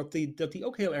achterband. Dat die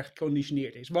ook heel erg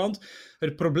geconditioneerd is. Want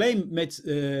het probleem met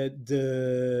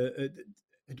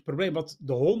het probleem wat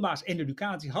de Honda's en de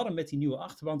Ducati hadden met die nieuwe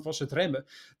achterband was het remmen.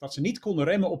 Dat ze niet konden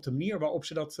remmen op de manier waarop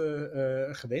ze dat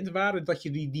gewend waren. Dat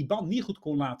je die band niet goed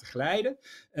kon laten glijden.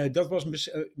 Dat was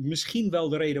misschien wel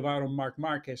de reden waarom Marc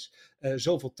Marquez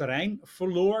zoveel terrein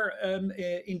verloor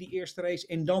in die eerste race.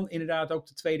 En dan inderdaad ook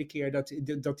de tweede keer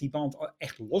dat die band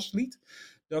echt losliet.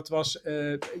 Dat was,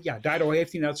 daardoor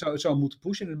heeft hij inderdaad zo moeten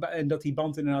pushen. En dat die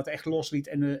band inderdaad echt losliet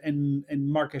en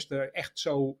Marquez er echt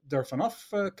zo ervan af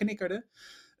knikkerde.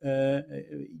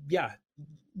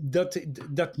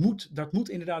 Dat moet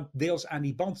inderdaad deels aan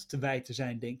die band te wijten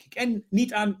zijn, denk ik. En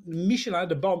niet aan Michelin,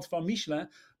 de band van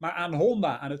Michelin, maar aan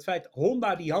Honda. Aan het feit,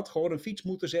 Honda die had gewoon een fiets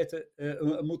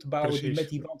moeten bouwen die met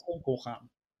die band om kon gaan.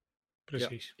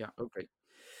 Precies. Ja, oké.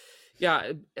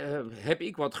 Ja, heb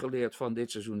ik wat geleerd van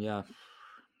dit seizoen? Ja.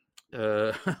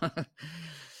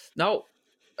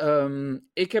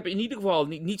 Ik heb in ieder geval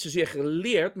niet zozeer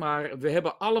geleerd, maar we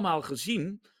hebben allemaal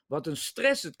gezien wat een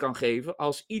stress het kan geven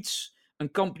als iets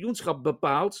een kampioenschap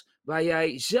bepaalt waar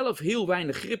jij zelf heel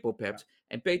weinig grip op hebt. Ja.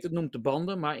 En Peter noemt de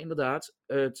banden, maar inderdaad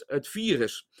het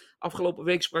virus. Afgelopen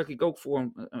week sprak ik ook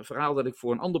voor een verhaal dat ik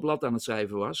voor een ander blad aan het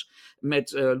schrijven was,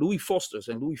 met Louis Fosters.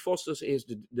 En Louis Fosters is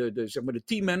de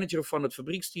teammanager van het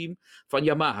fabrieksteam van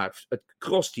Yamaha, het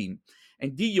crossteam.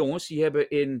 En die jongens die hebben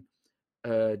in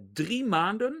 3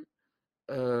 maanden,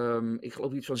 ik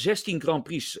geloof iets van 16 Grand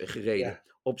Prix gereden. Ja.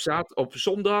 Op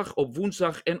zondag, op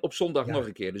woensdag en op zondag Ja. nog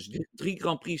een keer. Dus 3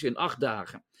 Grand Prix in 8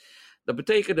 dagen. Dat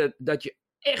betekende dat je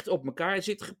echt op elkaar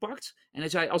zit gepakt. En hij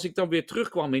zei, als ik dan weer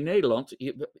terugkwam in Nederland,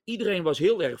 iedereen was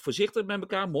heel erg voorzichtig met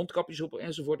elkaar, mondkapjes op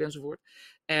enzovoort enzovoort.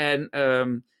 En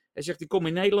hij zegt, ik kom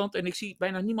in Nederland en ik zie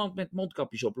bijna niemand met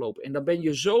mondkapjes oplopen. En dan ben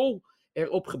je zo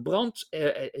erop gebrand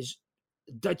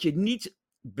dat je niet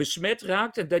besmet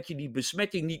raakt en dat je die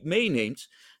besmetting niet meeneemt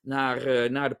naar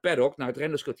de paddock, naar het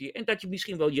rennerskwartier. En dat je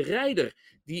misschien wel je rijder,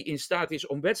 die in staat is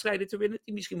om wedstrijden te winnen,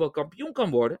 die misschien wel kampioen kan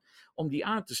worden, om die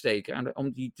aan te steken,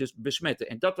 om die te besmetten.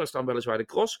 En dat was dan weliswaar de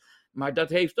cross. Maar dat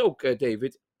heeft ook,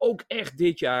 David, ook echt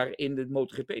dit jaar in de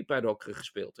MotoGP-paddock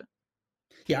gespeeld. Hè?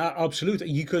 Ja, absoluut.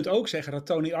 Je kunt ook zeggen dat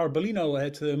Tony Arbolino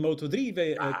het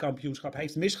Moto3-kampioenschap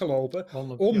heeft misgelopen,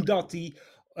 omdat hij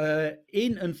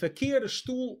in een verkeerde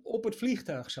stoel op het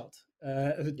vliegtuig zat.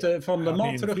 Van Le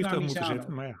Mans terug naar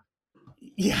Misano.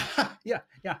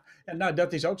 Ja, nou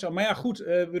dat is ook zo. Maar ja, goed,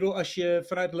 bedoel, als je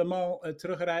vanuit Le Mans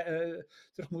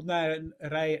terug moet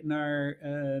rijden naar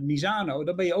Misano,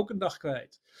 dan ben je ook een dag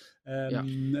kwijt. Dan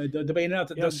ben je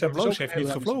inderdaad. Sam Loos heeft niet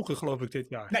gevlogen, geloof ik, dit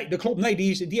jaar. Nee, dat klopt. Nee,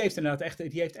 die heeft inderdaad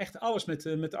echt alles met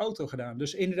de auto gedaan.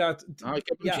 Dus inderdaad. Nou, ik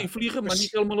heb hem zien vliegen, maar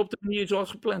niet helemaal op de manier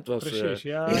zoals gepland was. Precies,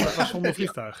 het was zonder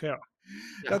vliegtuig, ja.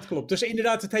 Dat klopt. Dus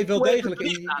inderdaad, het heeft wel degelijk.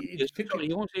 Sorry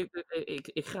jongens,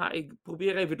 ik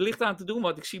probeer even het licht aan te doen,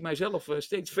 want ik zie mijzelf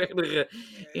steeds verder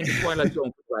in de Twilight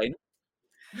Zone verdwijnen.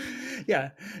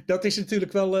 Ja, dat is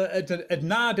natuurlijk wel het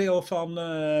nadeel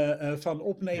van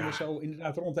opnemen zo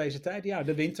inderdaad rond deze tijd. Ja,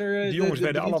 de winter. Die jongens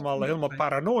werden allemaal helemaal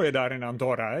paranoia daar in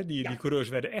Andorra. Hè? Die coureurs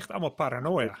werden echt allemaal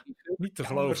paranoia. Niet te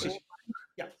geloven.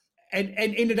 Ja.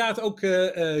 En inderdaad ook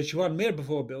Joan Mir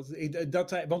bijvoorbeeld.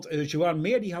 Want Joan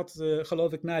Mir die had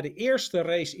geloof ik na de eerste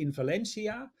race in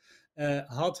Valencia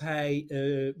had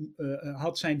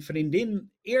zijn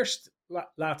vriendin eerst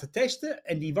laten testen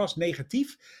en die was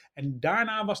negatief. En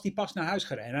daarna was hij pas naar huis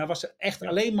gereden. En hij was echt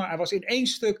hij was in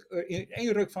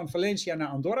één ruk van Valencia naar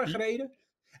Andorra gereden.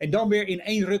 En dan weer in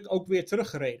één ruk ook weer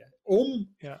teruggereden.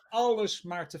 Om alles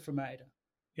maar te vermijden.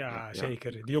 Ja,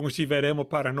 zeker. Die jongens die werden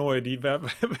helemaal paranoia.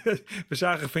 We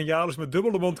zagen Vinales met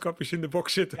dubbele mondkapjes in de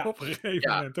box zitten op een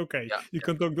gegeven moment. Oké, je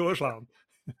kunt ook doorslaan.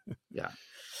 Ja.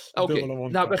 Oké,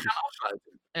 nou we gaan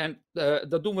afsluiten. En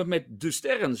dat doen we met de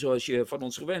sterren, zoals je van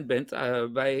ons gewend bent.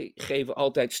 Wij geven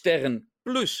altijd sterren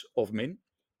plus of min.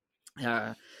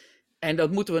 En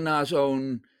dat moeten we na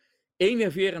zo'n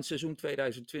enerverend seizoen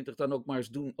 2020 dan ook maar eens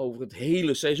doen over het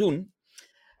hele seizoen.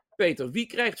 Peter, wie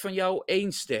krijgt van jou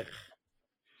 1 ster?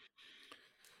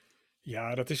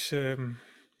 Ja, dat is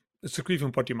het circuit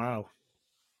van Portimao.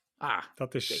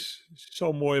 Dat is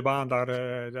zo'n mooie baan. Daar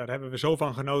hebben we zo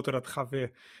van genoten.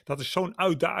 Dat is zo'n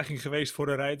uitdaging geweest voor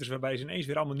de rijders. Waarbij ze ineens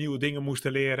weer allemaal nieuwe dingen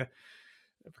moesten leren.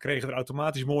 We kregen er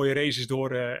automatisch mooie races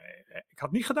door. Ik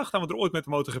had niet gedacht dat we er ooit met de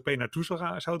MotoGP naartoe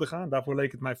zouden gaan. Daarvoor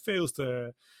leek het mij veel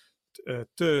te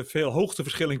veel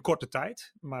hoogteverschil in korte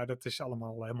tijd. Maar dat is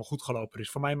allemaal helemaal goed gelopen. Dus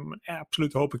voor mij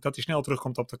absoluut hoop ik dat hij snel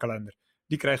terugkomt op de kalender.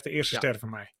 Die krijgt de eerste ster van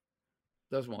mij.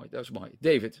 Dat is mooi.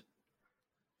 David?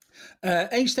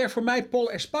 1 ster voor mij,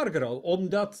 Paul Espargaro.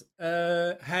 Omdat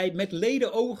hij met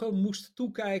ledenogen moest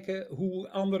toekijken hoe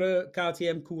andere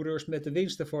KTM-coureurs met de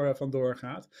winst ervoor vandoor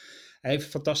gaat. Hij heeft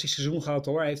een fantastisch seizoen gehad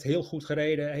hoor. Hij heeft heel goed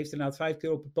gereden. Hij heeft inderdaad 5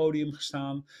 keer op het podium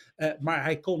gestaan. Maar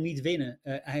hij kon niet winnen.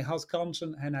 Hij had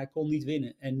kansen en hij kon niet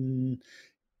winnen. En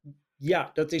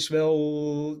ja, dat is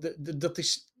wel...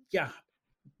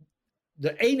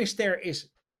 De ene ster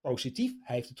is positief.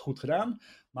 Hij heeft het goed gedaan.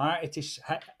 Maar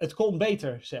het kon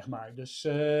beter, zeg maar. Dus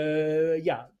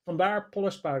vandaar Paul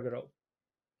Espargaro.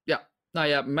 Ja, nou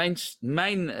ja,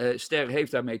 mijn ster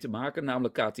heeft daarmee te maken,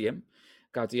 namelijk KTM.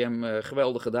 KTM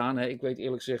geweldig gedaan. Hè. Ik weet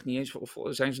eerlijk gezegd niet eens,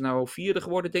 zijn ze nou 4e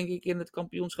geworden, denk ik, in het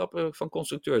kampioenschap van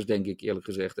constructeurs, denk ik eerlijk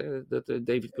gezegd. Hè.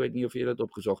 David, ik weet niet of je dat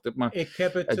opgezocht hebt. Maar, ik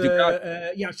heb het,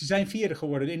 ze zijn 4e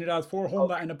geworden, inderdaad, voor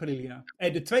Honda en Aprilia.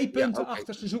 En de 2 punten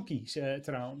achter Suzuki,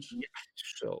 trouwens.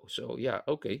 Ja,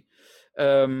 oké.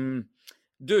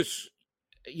 Dus,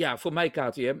 ja, voor mij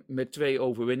KTM met 2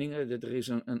 overwinningen. Er is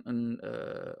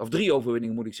of 3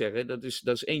 overwinningen moet ik zeggen. Dat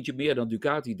is eentje meer dan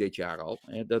Ducati dit jaar al.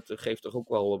 Dat geeft toch ook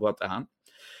wel wat aan.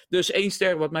 Dus 1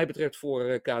 ster wat mij betreft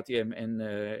voor KTM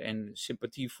en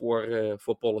sympathie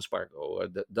voor Paul Espargaro.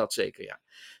 Dat zeker, ja.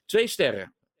 2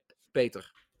 sterren,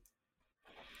 Peter.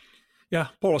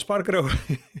 Ja, Paul Espargaro.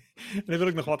 Daar wil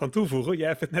ik nog wat aan toevoegen. Jij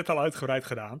hebt het net al uitgebreid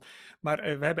gedaan.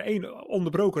 Maar we hebben 1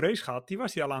 onderbroken race gehad. Die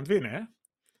was hij al aan het winnen, hè?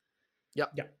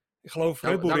 Ja. Ik geloof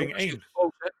Red Bull Ring 1.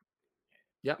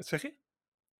 Ja. Wat zeg je?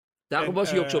 Daarom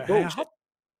was hij ook zo Hij boos. Hè?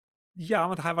 Ja,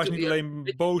 want hij was niet Ja,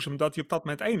 alleen boos omdat hij op dat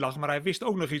moment 1 lag, maar hij wist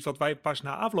ook nog iets wat wij pas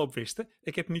na afloop wisten.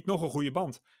 Ik heb niet nog een goede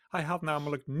band. Hij had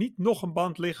namelijk niet nog een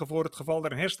band liggen voor het geval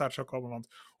er een herstart zou komen. Want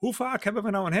hoe vaak hebben we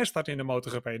nou een herstart in de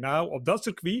MotoGP? Nou, op dat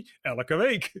circuit elke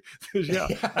week. Dus ja,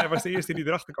 hij was de eerste die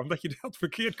erachter kwam dat je dat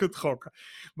verkeerd kunt gokken.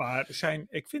 Maar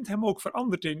ik vind hem ook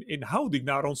veranderd in houding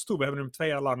naar ons toe. We hebben hem 2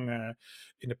 jaar lang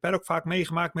in de paddock vaak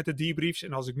meegemaakt met de debriefs.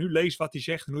 En als ik nu lees wat hij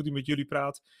zegt en hoe hij met jullie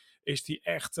praat, is hij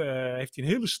echt, heeft hij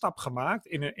een hele stap gemaakt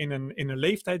in een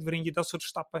leeftijd waarin je dat soort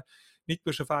stappen niet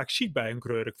meer zo vaak ziet bij een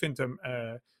coureur. Ik vind hem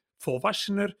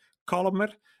volwassener,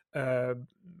 kalmer,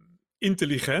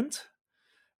 intelligent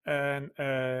en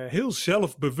heel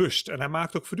zelfbewust. En hij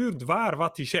maakt ook voortdurend waar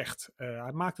wat hij zegt.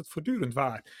 Hij maakt het voortdurend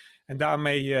waar. En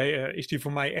daarmee is hij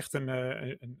voor mij echt een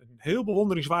heel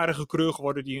bewonderingswaardige coureur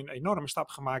geworden die een enorme stap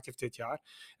gemaakt heeft dit jaar.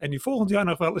 En die volgend jaar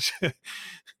nog wel eens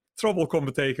trouble kon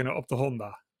betekenen op de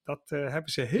Honda. Dat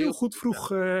hebben ze heel goed vroeg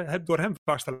door hem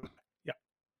vastgelegd. Ja.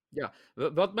 Ja,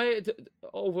 wat mij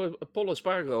over Pol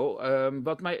Espargaro,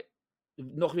 wat mij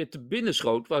nog weer te binnen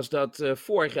schoot, was dat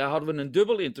vorig jaar hadden we een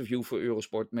dubbel interview voor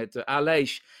Eurosport met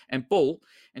Aleix en Pol.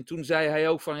 En toen zei hij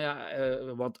ook van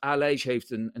want Aleix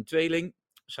heeft een tweeling,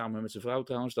 samen met zijn vrouw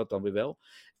trouwens, dat dan weer wel.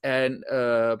 En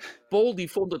Pol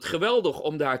die vond het geweldig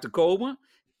om daar te komen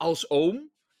als oom.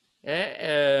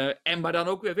 Maar dan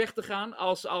ook weer weg te gaan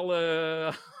als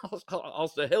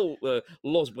de hel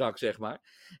losbrak, zeg maar.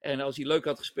 En als hij leuk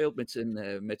had gespeeld met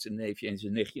zijn neefje en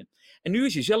zijn nichtje. En nu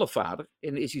is hij zelf vader.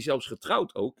 En is hij zelfs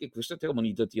getrouwd ook. Ik wist het helemaal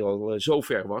niet dat hij al zo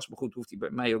ver was. Maar goed, hoeft hij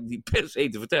bij mij ook niet per se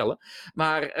te vertellen.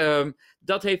 Maar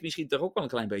dat heeft misschien toch ook wel een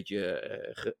klein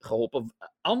beetje geholpen.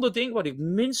 Ander ding wat ik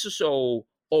minstens zo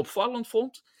opvallend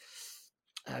vond.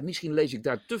 Misschien lees ik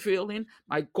daar te veel in.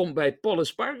 Maar ik kom bij Pol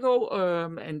Espargaro.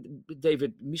 En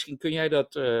David, misschien kun jij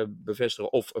dat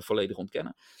bevestigen of volledig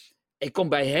ontkennen. Ik kon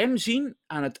bij hem zien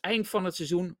aan het eind van het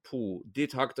seizoen.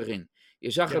 Dit hakt erin.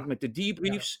 Je zag het met de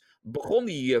debriefs. Begon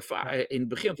hij in het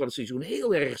begin van het seizoen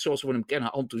heel erg, zoals we hem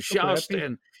kennen, enthousiast.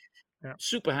 En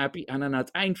super happy. En aan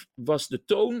het eind was de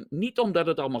toon, niet omdat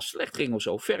het allemaal slecht ging of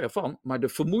zo, verre van. Maar de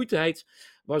vermoeidheid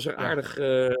was er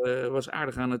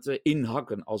aardig aan het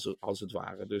inhakken, als het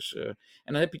ware. Dus, en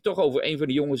dan heb je het toch over een van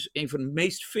de jongens, een van de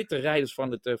meest fitte rijders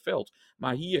van het veld.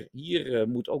 Maar hier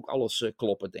moet ook alles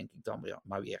kloppen, denk ik dan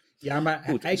maar weer. Ja, maar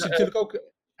goed, hij is natuurlijk ook...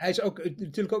 Hij is ook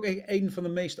natuurlijk ook een van de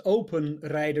meest open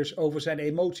rijders over zijn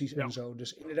emoties en zo.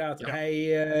 Dus inderdaad,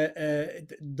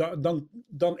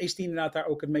 dan is hij inderdaad daar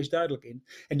ook het meest duidelijk in.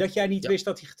 En dat jij niet wist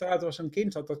dat hij getrouwd was en een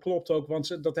kind had, dat klopt ook.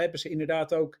 Want dat hebben ze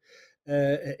inderdaad ook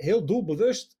heel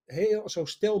doelbewust, heel zo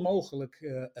stil mogelijk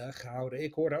gehouden.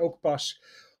 Ik hoorde ook pas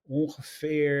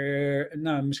ongeveer,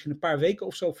 misschien een paar weken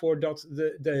of zo voordat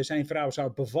zijn vrouw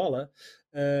zou bevallen,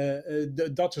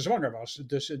 dat ze zwanger was.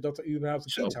 Dus dat er überhaupt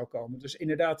een kind zou komen. Dus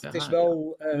inderdaad, het is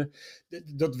wel,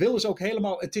 dat willen ze ook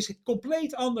helemaal, het is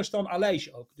compleet anders dan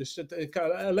Aleix ook. Dus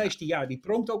Aleix, die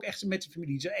pronkt ook echt met zijn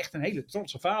familie. Die is echt een hele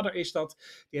trotse vader is dat.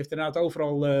 Die heeft inderdaad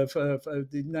overal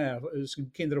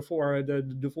zijn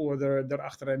kinderen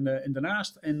daarachter en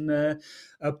daarnaast. En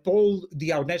Pol,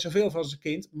 die houdt net zoveel van zijn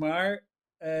kind, maar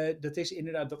dat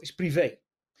is privé.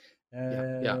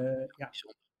 Ja.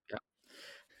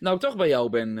 Nou, toch bij jou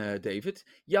ben, David.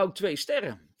 Jouw 2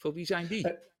 sterren, voor wie zijn die?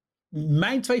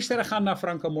 Mijn 2 sterren gaan naar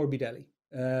Franco Morbidelli.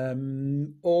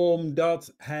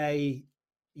 Omdat hij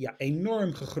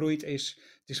enorm gegroeid is.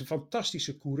 Het is een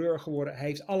fantastische coureur geworden. Hij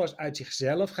heeft alles uit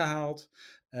zichzelf gehaald.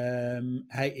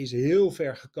 Hij is heel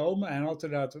ver gekomen. Hij had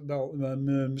inderdaad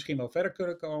misschien wel verder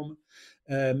kunnen komen.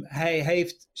 Hij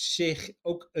heeft zich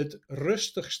ook het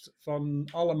rustigst van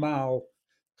allemaal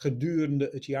gedurende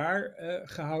het jaar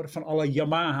gehouden. Van alle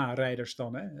Yamaha-rijders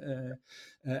dan.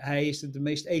 Hij is de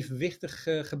meest evenwichtig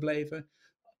gebleven.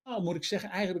 Moet ik zeggen,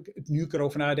 eigenlijk, nu ik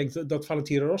erover nadenk, dat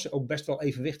Valentino Rossi ook best wel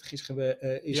evenwichtig is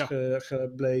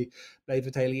gebleven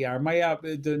het hele jaar. Maar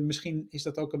misschien is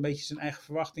dat ook een beetje zijn eigen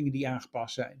verwachtingen die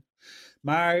aangepast zijn.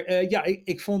 Maar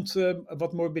ik vond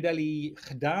wat Morbidelli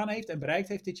gedaan heeft en bereikt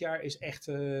heeft dit jaar, is echt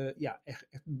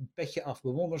een petje af,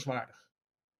 bewonderenswaardig.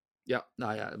 Ja,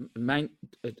 mijn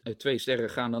 2 sterren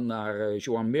gaan dan naar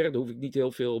Joan Mir. Daar hoef ik niet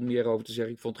heel veel meer over te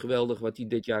zeggen. Ik vond het geweldig wat hij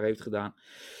dit jaar heeft gedaan.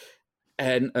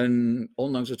 En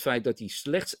ondanks het feit dat hij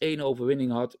slechts 1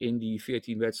 overwinning had in die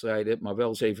 14 wedstrijden, maar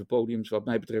wel 7 podiums, wat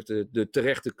mij betreft de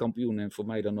terechte kampioen en voor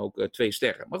mij dan ook 2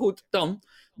 sterren. Maar goed, dan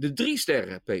de 3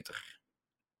 sterren, Peter.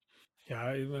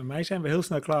 Ja, bij mij zijn we heel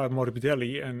snel klaar met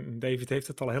Morbidelli. En David heeft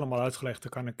het al helemaal uitgelegd.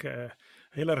 Daar kan ik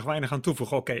heel erg weinig aan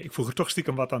toevoegen. Oké, ik voeg er toch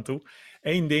stiekem wat aan toe.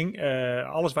 Eén ding,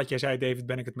 alles wat jij zei, David,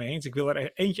 ben ik het mee eens. Ik wil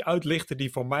er eentje uitlichten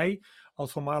die voor mij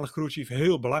als voormalig crewchief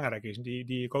heel belangrijk is.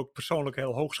 Die ik ook persoonlijk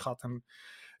heel hoog schat. En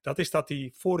dat is dat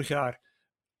hij vorig jaar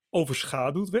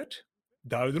overschaduwd werd.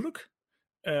 Duidelijk.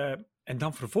 En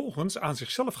dan vervolgens aan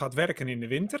zichzelf gaat werken in de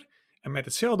winter. En met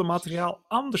hetzelfde materiaal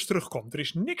anders terugkomt. Er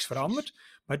is niks veranderd.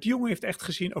 Maar die jongen heeft echt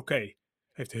gezien, oké,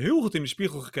 heeft heel goed in de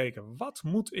spiegel gekeken. Wat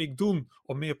moet ik doen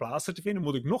om meer plaatsen te vinden?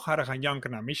 Moet ik nog harder gaan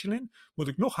janken naar Michelin? Moet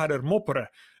ik nog harder mopperen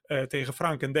tegen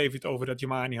Frank en David over dat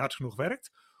Yamaha niet hard genoeg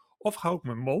werkt? Of hou ik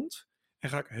mijn mond en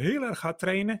ga ik heel erg hard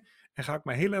trainen en ga ik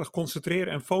me heel erg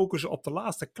concentreren en focussen op de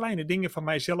laatste kleine dingen van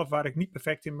mijzelf waar ik niet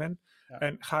perfect in ben. Ja.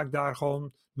 En ga ik daar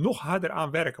gewoon nog harder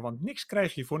aan werken. Want niks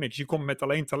krijg je voor niks. Je komt met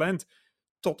alleen talent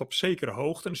tot op zekere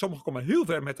hoogte. En sommigen komen heel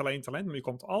ver met alleen talent. Maar je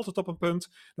komt altijd op een punt.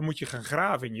 Dan moet je gaan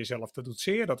graven in jezelf. Dat doet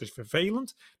zeer. Dat is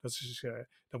vervelend.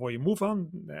 Daar word je moe van.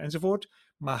 Enzovoort.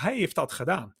 Maar hij heeft dat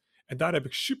gedaan. En daar heb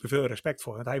ik super veel respect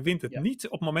voor. Want hij wint het niet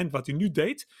op het moment wat hij nu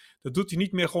deed. Dat doet hij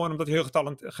niet meer gewoon omdat hij heel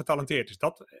getalenteerd is.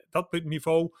 Dat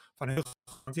niveau van heel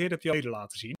getalenteerd heb je al eerder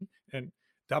laten zien. En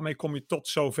daarmee kom je tot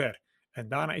zover. En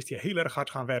daarna is hij heel erg hard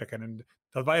gaan werken. En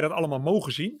dat wij dat allemaal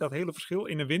mogen zien, dat hele verschil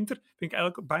in de winter, vind ik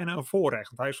eigenlijk bijna een voorrecht.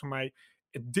 Want hij is voor mij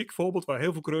een dik voorbeeld waar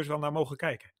heel veel coureurs wel naar mogen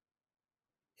kijken.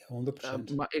 Ja,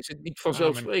 100%. Maar is het niet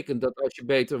vanzelfsprekend dat als je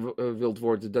beter wilt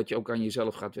worden, dat je ook aan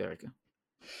jezelf gaat werken?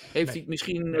 Heeft hij het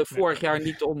misschien vorig jaar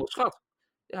niet onderschat?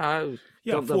 Ja,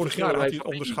 vorig jaar had hij het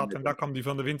onderschat en daar kwam hij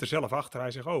van de winter zelf achter.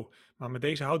 Hij zegt, maar met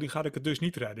deze houding ga ik het dus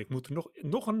niet redden. Ik moet er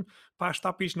nog een paar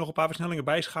stapjes, nog een paar versnellingen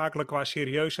bijschakelen qua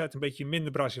serieusheid. Een beetje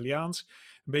minder Braziliaans,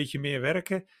 een beetje meer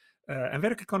werken. En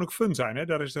werken kan ook fun zijn. Hè?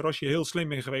 Daar is de Rossi heel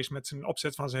slim in geweest met zijn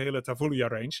opzet van zijn hele Tavulia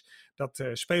range. Dat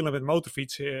spelen met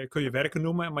motorfiets kun je werken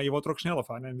noemen, maar je wordt er ook sneller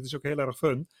van. En het is ook heel erg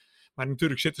fun. Maar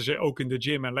natuurlijk zitten ze ook in de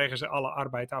gym en leggen ze alle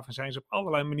arbeid af. En zijn ze op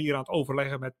allerlei manieren aan het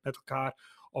overleggen met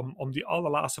elkaar. Om die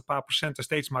allerlaatste paar procenten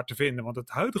steeds maar te vinden. Want het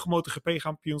huidige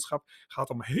MotoGP-kampioenschap gaat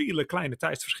om hele kleine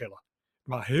tijdsverschillen.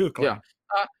 Maar heel klein.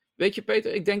 Ja, weet je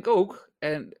Peter, ik denk ook,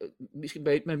 en misschien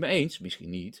ben je het met me eens, misschien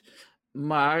niet.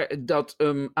 Maar dat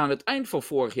aan het eind van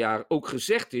vorig jaar ook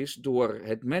gezegd is door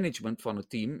het management van het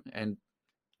team. En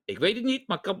ik weet het niet,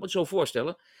 maar ik kan me het zo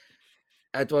voorstellen.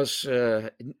 Het was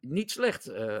niet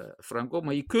slecht, Franco,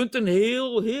 maar je kunt een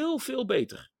heel veel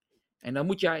beter. En dan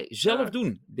moet jij zelf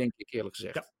doen, denk ik eerlijk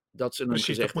gezegd. Ja, dat ze hem precies,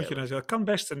 gezegd dat moet hebben. Dat kan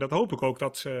best en dat hoop ik ook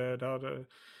dat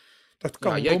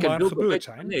kan zomaar gebeurd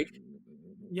zijn.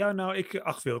 Ja, nou, ik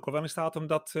acht Wilco wel in staat om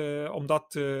dat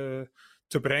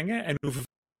te brengen. En hoe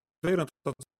vervelend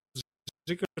dat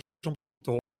zeker is om te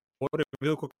horen.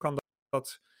 Wilco kan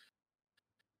dat...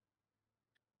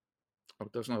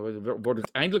 Dat is nou, wordt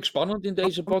het eindelijk spannend in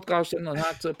deze podcast en dan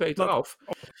haakt Peter af.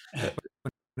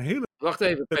 Wacht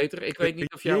even, Peter. Ik weet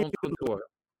niet of jij ons kunt horen.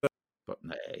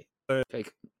 Nee.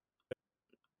 Kijk.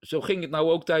 Zo ging het nou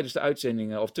ook tijdens de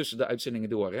uitzendingen, of tussen de uitzendingen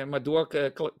door. Hè? Maar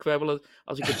doorkwebbelen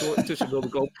als ik er tussen wilde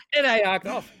komen. En hij haakt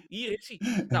af. Hier is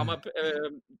hij. Nou, maar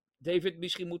David,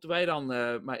 misschien moeten wij dan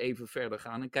maar even verder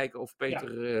gaan. En kijken of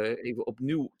Peter even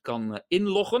opnieuw kan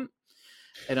inloggen.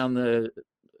 En dan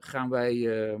gaan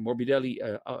wij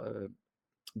Morbidelli...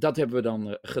 dat hebben we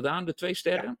dan gedaan, de 2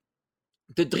 sterren. Ja.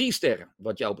 De 3 sterren,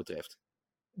 wat jou betreft.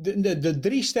 De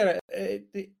 3 sterren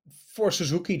voor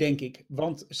Suzuki, denk ik.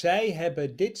 Want zij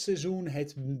hebben dit seizoen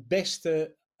het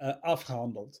beste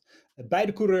afgehandeld.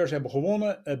 Beide coureurs hebben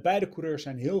gewonnen. Beide coureurs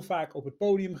zijn heel vaak op het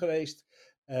podium geweest.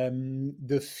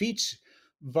 De fiets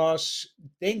was,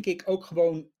 denk ik, ook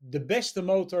gewoon de beste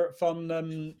motor van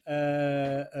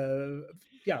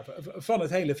het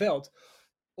hele veld.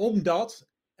 Omdat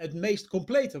het meest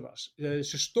complete was.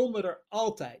 Ze stonden er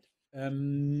altijd.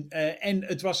 En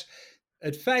het was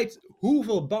het feit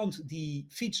hoeveel band die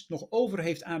fiets nog over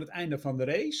heeft aan het einde van de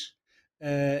race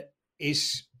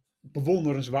is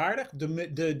bewonderenswaardig.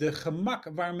 De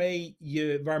gemak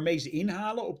waarmee ze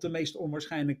inhalen op de meest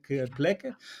onwaarschijnlijke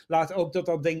plekken laat ook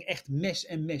dat ding echt mes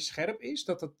en mes scherp is.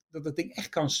 Dat ding echt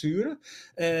kan sturen.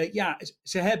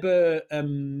 Ze hebben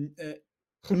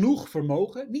genoeg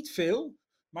vermogen, niet veel,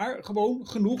 maar gewoon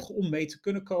genoeg om mee te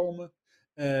kunnen komen.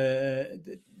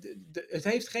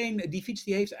 Die fiets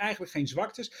die heeft eigenlijk geen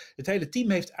zwaktes. Het hele team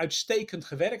heeft uitstekend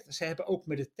gewerkt. Ze hebben ook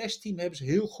met het testteam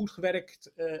heel goed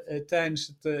gewerkt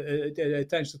tijdens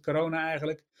het corona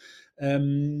eigenlijk.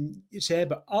 Ze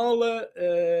hebben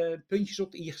alle puntjes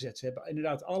op de i gezet. Ze hebben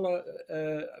inderdaad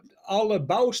alle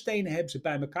bouwstenen hebben ze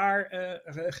bij elkaar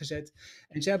gezet.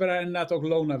 En ze hebben daar inderdaad ook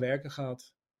loon naar werken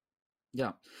gehad.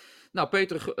 Ja. Nou,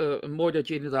 Peter, mooi dat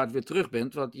je inderdaad weer terug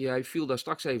bent. Want jij viel daar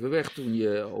straks even weg toen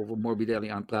je over Morbidelli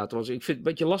aan het praten was. Ik vind het een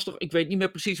beetje lastig. Ik weet niet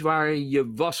meer precies waar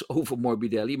je was over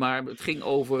Morbidelli. Maar het ging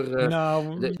over Nou,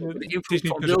 over de het is invloed niet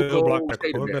van per se heel Wilco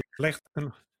belangrijk hoor. Stedenberg.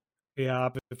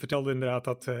 Ja, we vertelden inderdaad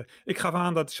dat. Ik gaf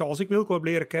aan dat zoals ik Wilco heb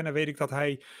leren kennen, weet ik dat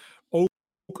hij ook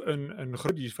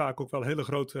die vaak ook wel hele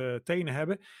grote tenen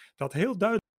hebben, dat heel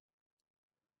duidelijk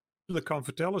kan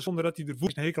vertellen zonder dat hij er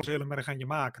woest een hekel heel erg aan je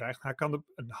maag krijgt. Hij kan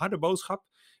een harde boodschap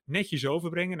netjes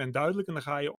overbrengen en duidelijk. En dan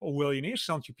ga je, hoewel je in eerste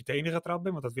instantie op je tenen getrapt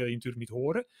bent, want dat wil je natuurlijk niet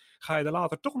horen, ga je er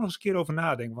later toch nog eens een keer over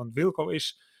nadenken. Want Wilco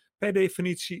is per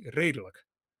definitie redelijk.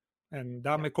 En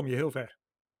daarmee kom je heel ver.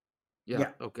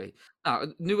 Ja, oké.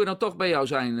 Nou, nu we dan toch bij jou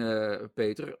zijn,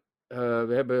 Peter. We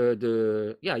hebben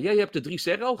ja, jij hebt de 3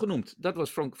 sterren al genoemd. Dat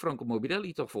was Franco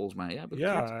Morbidelli toch volgens mij? Hè? Heb ik het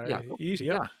goed? Ja, toch? easy,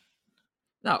 ja.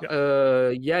 Nou,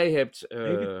 jij hebt,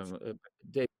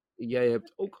 jij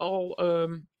hebt ook al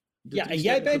de 3 en jij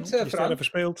sterren bent, genoemd. Frank.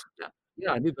 Verspeeld.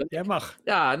 Ja, nu ben Jij ik. mag.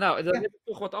 Ja, nou, dan Ja. heb ik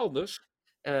toch wat anders.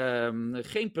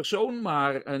 Geen persoon,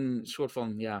 maar een soort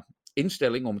van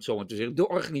instelling, om het zo maar te zeggen. De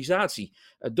organisatie,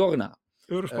 Dorna.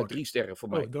 Eurosport. 3 sterren voor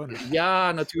mij. Dorna.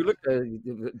 Ja, natuurlijk.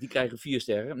 Die krijgen 4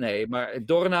 sterren. Nee, maar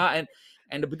Dorna.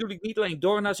 En dat bedoel ik niet alleen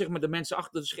Dorna, zeg maar de mensen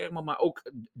achter de schermen, maar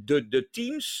ook de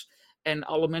teams en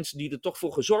alle mensen die er toch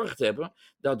voor gezorgd hebben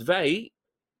dat wij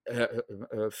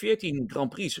 14 Grand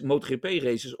Prix MotoGP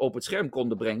races op het scherm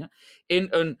konden brengen in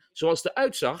een, zoals het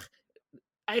eruit zag,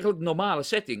 eigenlijk normale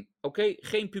setting. Oké,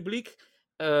 geen publiek.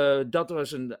 Dat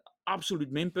was een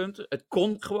absoluut minpunt. Het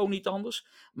kon gewoon niet anders.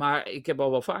 Maar ik heb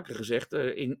al wel vaker gezegd,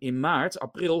 in maart,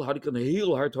 april had ik een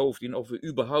heel hard hoofd in of we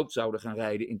überhaupt zouden gaan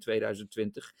rijden in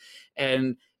 2020.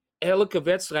 En elke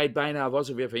wedstrijd bijna was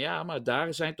er weer van ja, maar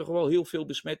daar zijn toch wel heel veel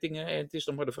besmettingen. En het is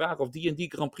dan maar de vraag of die en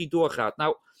die Grand Prix doorgaat.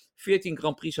 Nou, 14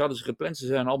 Grand Prix hadden ze gepland. Ze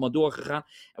zijn allemaal doorgegaan.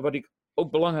 En wat ik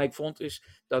ook belangrijk vond is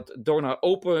dat Dorna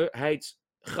openheid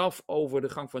gaf over de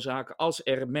gang van zaken als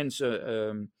er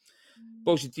mensen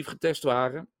positief getest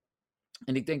waren.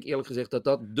 En ik denk eerlijk gezegd dat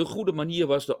dat de goede manier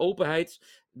was, de openheid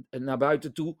naar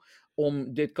buiten toe,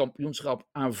 om dit kampioenschap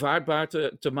aanvaardbaar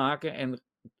te maken en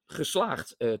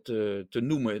geslaagd te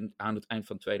noemen aan het eind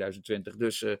van 2020.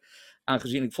 Dus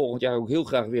aangezien ik volgend jaar ook heel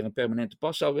graag weer een permanente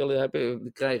pas zou willen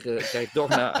hebben, krijgt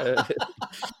Dorna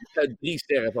 3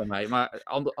 sterren van mij. Maar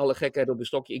alle gekheid op een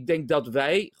stokje. Ik denk dat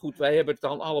wij hebben het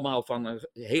dan allemaal van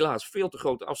helaas veel te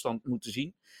grote afstand moeten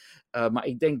zien. Maar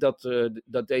ik denk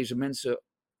dat deze mensen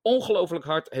ongelooflijk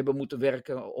hard hebben moeten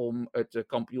werken om het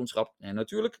kampioenschap, en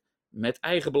natuurlijk met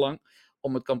eigen belang,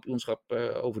 om het kampioenschap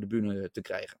over de bühne te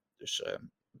krijgen. Dus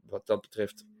wat dat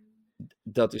betreft,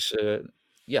 dat is,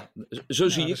 zo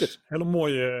zie ik het. Dat is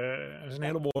een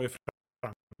hele mooie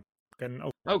vraag.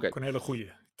 En ook een hele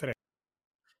goede.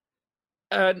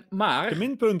 Maar, de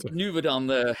minpunten. Nu we dan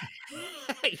nu alle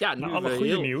we goede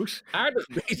heel nieuws aardig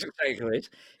bezig zijn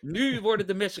geweest, nu worden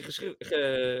de messen ik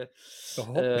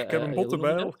heb een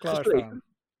bottenbijl klaarstaan.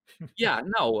 Ja,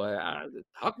 nou,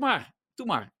 hak maar. Doe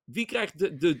maar. Wie krijgt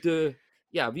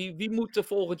wie moet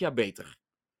volgend jaar beter?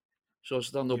 Zoals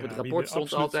het dan op het rapport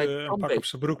stond altijd. Een pak op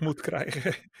zijn broek moet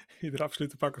krijgen. Wie er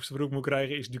absoluut een pak op zijn broek moet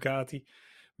krijgen is Ducati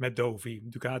met Dovi.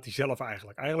 Ducati zelf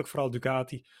eigenlijk. Eigenlijk vooral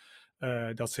Ducati.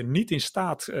 Dat ze niet in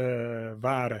staat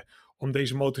waren om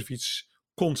deze motorfiets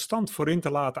constant voorin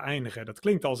te laten eindigen. Dat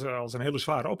klinkt als een hele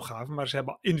zware opgave, maar ze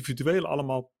hebben individueel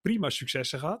allemaal prima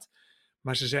successen gehad.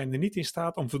 Maar ze zijn er niet in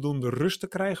staat om voldoende rust te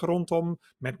krijgen rondom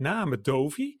met name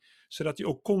Dovi, zodat hij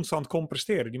ook constant kon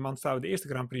presteren. Die man staat de eerste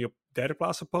Grand Prix op 3e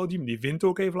plaats op het podium. Die wint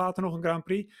ook even later nog een Grand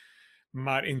Prix.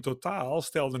 Maar in totaal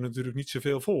stelde natuurlijk niet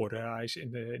zoveel voor. Hij is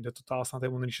in de totaalstand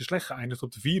helemaal niet zo slecht geëindigd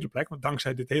op de 4e plek. Want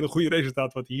dankzij dit hele goede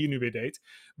resultaat wat hij hier nu weer deed.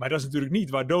 Maar dat is natuurlijk niet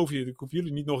waar Dovi, ik hoef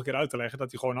jullie niet nog een keer uit te leggen,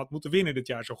 dat hij gewoon had moeten winnen dit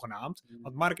jaar zogenaamd.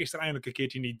 Want Mark is er eindelijk een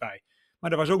keertje niet bij.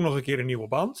 Maar er was ook nog een keer een nieuwe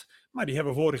band. Maar die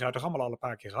hebben we vorig jaar toch allemaal al een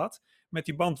paar keer gehad. Met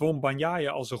die band won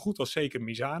Bagnaia al zo goed als zeker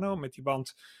Misano. Met die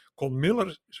band kon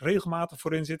Miller regelmatig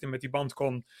voorin zitten. Met die band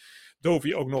kon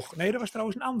Dovi ook nog. Nee, er was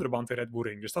trouwens een andere band in Red Bull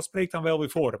Ring. Dus dat spreekt dan wel weer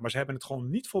voor. Maar ze hebben het gewoon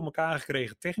niet voor elkaar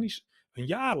gekregen technisch. Een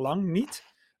jaar lang niet.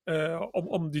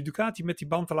 Om die Ducati met die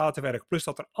band te laten werken. Plus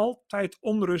dat er altijd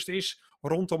onrust is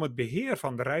rondom het beheer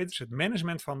van de rijders. Het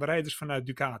management van de rijders vanuit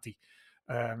Ducati.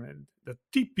 Dat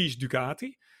typisch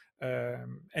Ducati.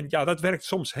 En ja, dat werkt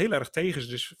soms heel erg tegen.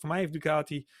 Dus voor mij heeft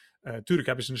Ducati, tuurlijk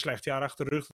hebben ze een slecht jaar achter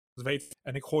de rug, dat weet ik.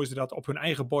 En ik gooi ze dat op hun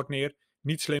eigen bord neer.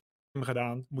 Niet slim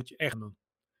gedaan, moet je echt doen.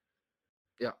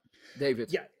 Ja,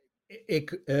 David. Ja,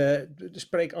 ik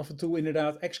spreek af en toe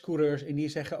inderdaad ex-coureurs en die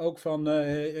zeggen ook van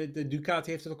de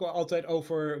Ducati heeft het ook altijd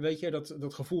over, weet je,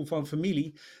 dat gevoel van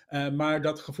familie. Maar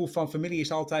dat gevoel van familie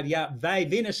is altijd, ja, wij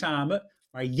winnen samen,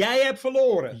 Maar jij hebt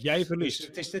verloren. Jij verliest. Dus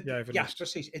het is Jij verliest. Ja,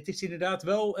 precies. Het is inderdaad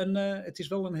wel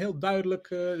een heel duidelijk,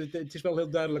 het is wel heel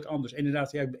duidelijk anders.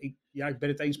 Inderdaad, ik ben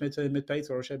het eens met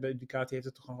Peter. Hoor. Ducati heeft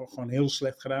het gewoon heel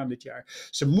slecht gedaan dit jaar.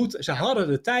 Ze hadden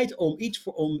de tijd om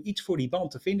iets voor die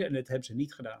band te vinden en dat hebben ze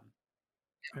niet gedaan.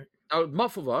 Nou, het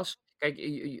maffe was, kijk,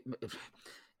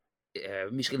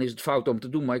 misschien is het fout om te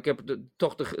doen, maar ik heb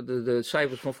toch de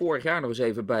cijfers van vorig jaar nog eens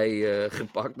even bij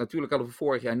gepakt. Natuurlijk hadden we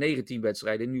vorig jaar 19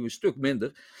 wedstrijden, nu een stuk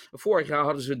minder. Vorig jaar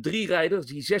hadden ze 3 rijders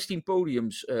die 16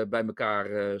 podiums bij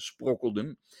elkaar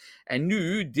sprokkelden. En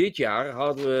nu, dit jaar,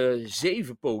 hadden we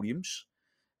 7 podiums.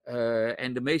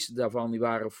 En de meeste daarvan die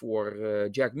waren voor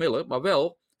Jack Miller, maar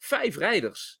wel 5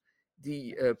 rijders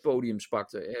die podiums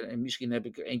pakten. En misschien heb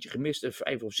ik eentje gemist,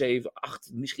 5 of 7,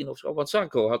 8 misschien of zo. Want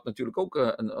Zarco had natuurlijk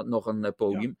ook nog een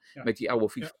podium met die oude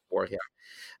fiets van vorig jaar.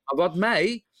 Maar wat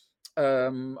mij,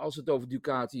 als we het over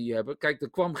Ducati hebben, kijk, er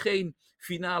kwam geen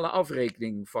finale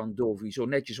afrekening van Dovi. Zo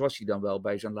netjes was hij dan wel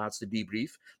bij zijn laatste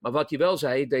debrief. Maar wat hij wel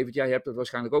zei, David, jij hebt het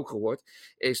waarschijnlijk ook gehoord,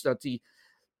 is dat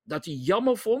hij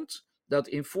jammer vond dat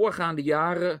in voorgaande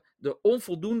jaren de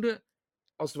onvoldoende,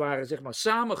 als het ware, zeg maar,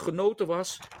 samen genoten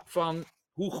was van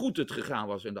hoe goed het gegaan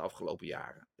was in de afgelopen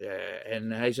jaren.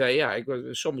 En hij zei,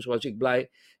 soms was ik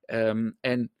blij.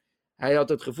 En hij had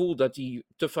het gevoel dat hij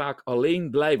te vaak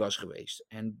alleen blij was geweest.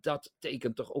 En dat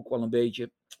tekent toch ook wel een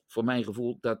beetje, voor mijn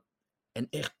gevoel, dat een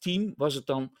echt team was het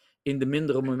dan in de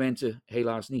mindere momenten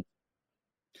helaas niet.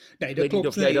 Nee, dat ik weet klopt.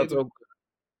 Niet of jij dat ook...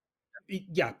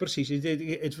 Ja, precies.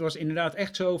 Het was inderdaad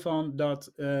echt zo van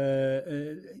dat,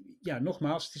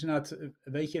 nogmaals, het is inderdaad,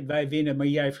 weet je, wij winnen, maar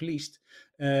jij verliest.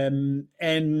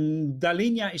 En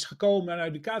Dalinja is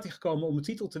naar Ducati gekomen om een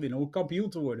titel te winnen, om kampioen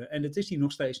te worden. En dat is hij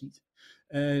nog steeds niet.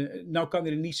 Nou kan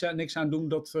hij er niks aan doen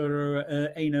dat er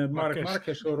ene Marc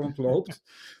Marquez rondloopt.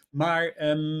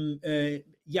 Maar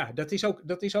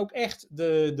dat is ook echt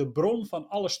de bron van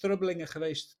alle strubbelingen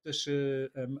geweest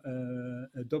tussen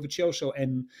Dovizioso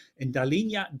en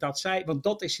Dalinja. Want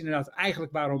dat is inderdaad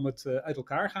eigenlijk waarom het uit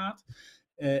elkaar gaat.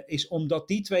 Is omdat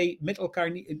die twee met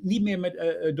elkaar niet meer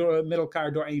met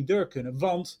elkaar door één deur kunnen.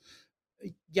 Want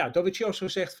Dovizioso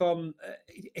zegt van,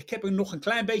 ik heb er nog een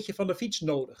klein beetje van de fiets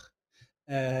nodig.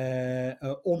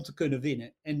 Om te kunnen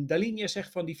winnen. En Dalinja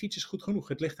zegt van, die fiets is goed genoeg.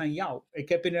 Het ligt aan jou. Ik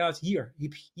heb inderdaad hier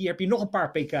heb je nog een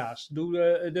paar pk's. Dan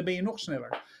ben je nog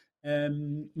sneller.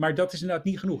 Maar dat is inderdaad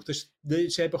niet genoeg. Dus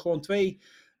ze hebben gewoon 2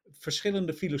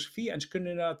 verschillende filosofieën. En ze kunnen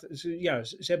inderdaad,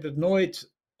 ze hebben het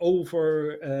nooit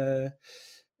over...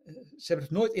 ze hebben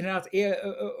het nooit inderdaad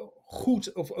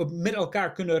goed of met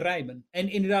elkaar kunnen rijmen. En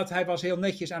inderdaad, hij was heel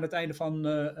netjes aan het einde van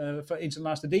in zijn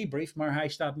laatste debrief, maar hij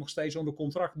staat nog steeds onder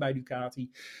contract bij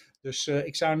Ducati. Dus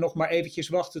ik zou nog maar eventjes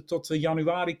wachten tot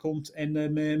januari komt en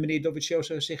meneer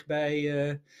Dovizioso zich bij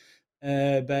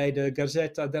de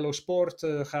Gazzetta dello Sport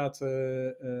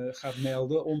gaat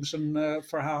melden om zijn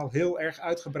verhaal heel erg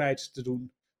uitgebreid te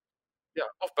doen.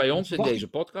 Ja, of bij ons in deze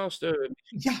podcast.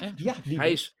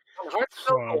 Hij is van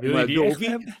harte welkom,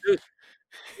 Dovi. Dus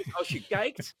als je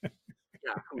kijkt.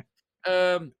 Ja, goed.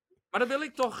 Maar dan wil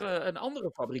ik toch een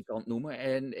andere fabrikant noemen.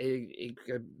 En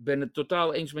ik ben het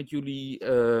totaal eens met jullie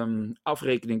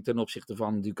afrekening ten opzichte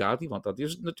van Ducati. Want dat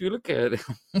is het natuurlijk.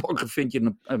 Morgen vind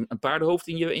je een paardenhoofd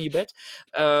in je bed.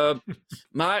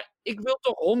 Maar ik wil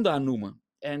toch Honda noemen.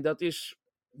 En dat is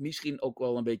misschien ook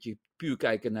wel een beetje puur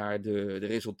kijken naar de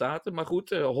resultaten. Maar goed,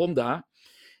 Honda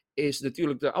is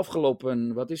natuurlijk de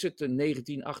afgelopen,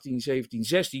 19, 18, 17,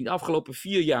 16, afgelopen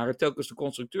 4 jaren telkens de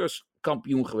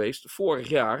constructeurskampioen geweest. Vorig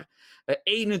jaar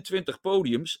 21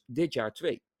 podiums, dit jaar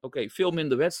 2. Oké, veel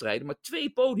minder wedstrijden, maar 2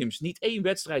 podiums, niet 1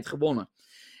 wedstrijd gewonnen.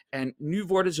 En nu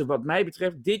worden ze wat mij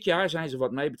betreft, dit jaar zijn ze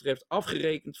wat mij betreft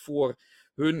afgerekend voor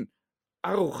hun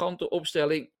arrogante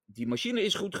opstelling. Die machine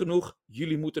is goed genoeg,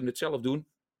 jullie moeten het zelf doen.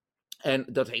 En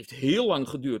dat heeft heel lang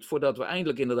geduurd voordat we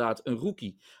eindelijk inderdaad een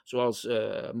rookie zoals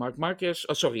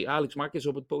Alex Marquez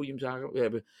op het podium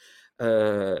zagen.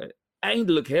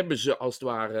 Eindelijk hebben ze als het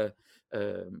ware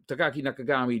Takaki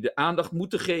Nakagami de aandacht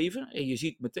moeten geven. En je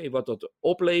ziet meteen wat dat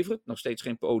oplevert. Nog steeds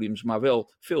geen podiums, maar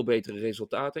wel veel betere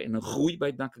resultaten en een groei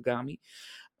bij Nakagami.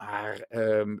 Maar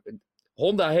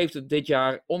Honda heeft het dit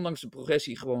jaar, ondanks de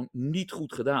progressie, gewoon niet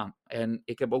goed gedaan. En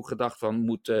ik heb ook gedacht van,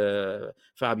 moet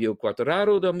Fabio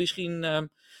Quartararo dan misschien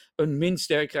een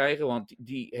minster krijgen? Want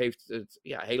die heeft het,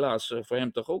 helaas voor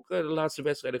hem toch ook de laatste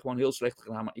wedstrijden gewoon heel slecht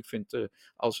gedaan. Maar ik vind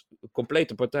als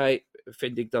complete partij,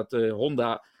 vind ik dat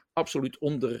Honda absoluut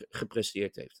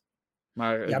ondergepresteerd heeft.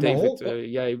 Maar David,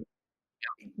 jij...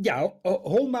 Ja,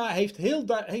 Honda heeft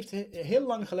heel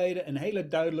lang geleden een hele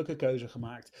duidelijke keuze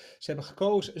gemaakt. Ze hebben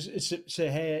gekozen,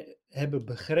 ze hebben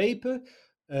begrepen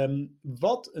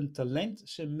wat een talent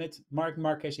ze met Marc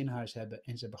Marquez in huis hebben.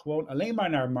 En ze hebben gewoon alleen maar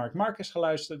naar Marc Marquez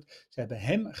geluisterd. Ze hebben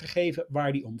hem gegeven waar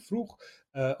hij om vroeg.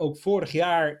 Ook vorig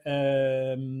jaar,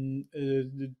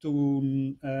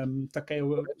 toen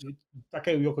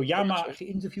Takeo Yokoyama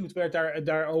geïnterviewd werd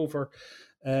daarover,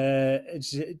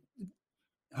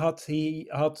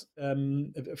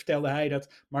 vertelde hij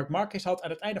dat Marc Marquez had aan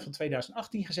het einde van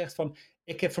 2018 gezegd van,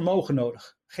 ik heb vermogen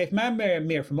nodig. Geef mij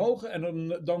meer vermogen en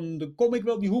dan kom ik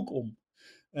wel die hoek om.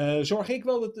 Zorg ik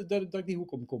wel dat ik die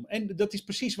hoek omkom. En dat is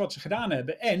precies wat ze gedaan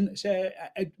hebben. En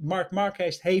Marc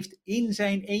Marquez heeft in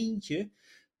zijn eentje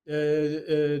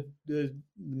de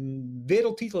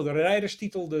wereldtitel, de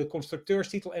rijderstitel, de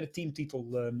constructeurstitel en de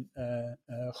teamtitel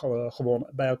gewonnen,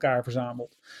 bij elkaar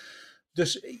verzameld.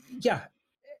 Dus ja,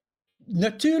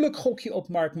 natuurlijk gok je op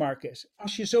Marc Marquez.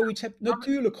 Als je zoiets hebt,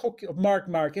 natuurlijk gok je op Marc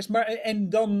Marquez. En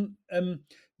dan,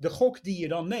 de gok die je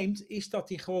dan neemt, is dat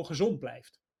hij gewoon gezond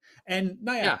blijft. En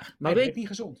nou ja, maar hij werd niet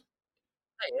gezond.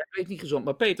 Nee, hij weet niet gezond.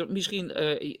 Maar Peter, misschien,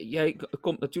 jij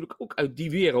komt natuurlijk ook uit die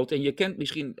wereld. En je kent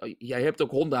misschien, jij hebt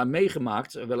ook Honda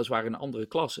meegemaakt, weliswaar in een andere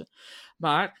klasse.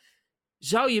 Maar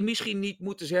zou je misschien niet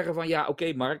moeten zeggen van, ja,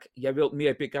 oké, Mark, jij wilt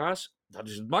meer pk's. Dat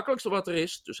is het makkelijkste wat er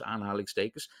is, tussen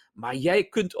aanhalingstekens. Maar jij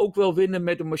kunt ook wel winnen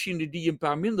met een machine die een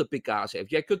paar minder pk's heeft.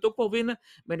 Jij kunt ook wel winnen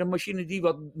met een machine die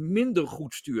wat minder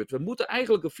goed stuurt. We moeten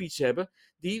eigenlijk een fiets hebben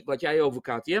die, wat jij over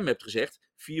KTM hebt gezegd,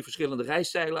 4 verschillende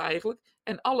rijstijlen eigenlijk.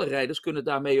 En alle rijders kunnen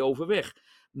daarmee overweg.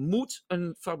 Moet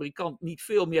een fabrikant niet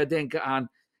veel meer denken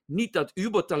aan, niet dat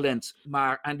ubertalent,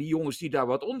 maar aan die jongens die daar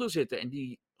wat onder zitten en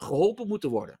die geholpen moeten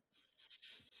worden?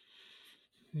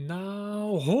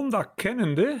 Nou, Honda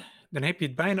kennende, dan heb je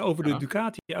het bijna over de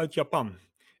Ducati uit Japan.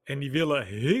 En die willen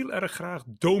heel erg graag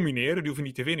domineren. Die hoeven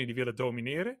niet te winnen, die willen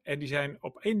domineren. En die zijn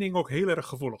op één ding ook heel erg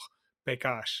gevoelig.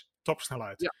 PK's,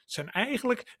 topsnelheid. Ja. Zijn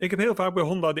eigenlijk, ik heb heel vaak bij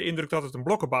Honda de indruk dat het een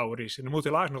blokkenbouwer is. En er moet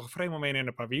helaas nog een frame omheen en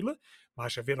een paar wielen.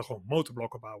 Maar ze willen gewoon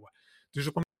motorblokken bouwen. Dus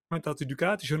op het moment dat de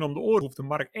Ducati's hun om de oren hoefde de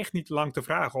markt echt niet lang te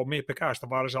vragen om meer PK's. Dan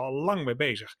waren ze al lang mee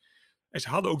bezig. En ze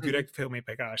hadden ook direct veel meer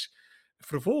PK's.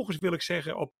 Vervolgens wil ik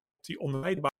zeggen, op die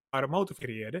onrijdbare motor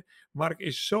creëerde. Mark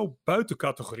is zo buiten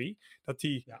categorie dat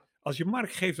hij, als je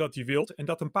Mark geeft wat hij wilt en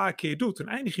dat een paar keer doet, dan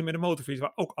eindig je met een motorfiets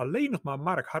waar ook alleen nog maar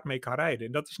Mark hard mee kan rijden.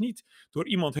 En dat is niet door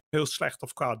iemand heel slecht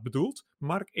of kwaad bedoeld.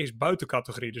 Mark is buiten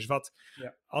categorie. Dus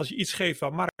als je iets geeft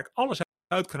waar Mark alles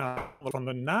uit kan halen van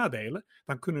de nadelen,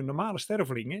 dan kunnen normale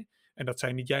stervelingen, en dat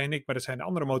zijn niet jij en ik, maar dat zijn de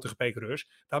andere MotoGP-coureurs,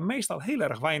 daar meestal heel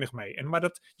erg weinig mee.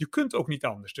 Maar je kunt ook niet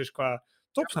anders. Dus qua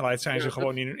topsnelheid zijn ze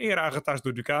gewoon in hun eer aangetast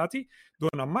door Ducati.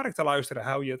 Door naar Mark te luisteren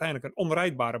hou je uiteindelijk een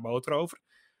onrijdbare motor over.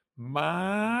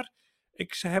 Maar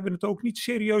ze hebben het ook niet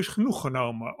serieus genoeg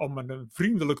genomen om een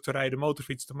vriendelijk te rijden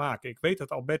motorfiets te maken. Ik weet dat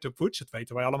Alberto Puig, dat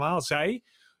weten wij allemaal, zei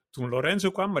toen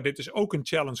Lorenzo kwam, maar dit is ook een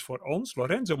challenge voor ons.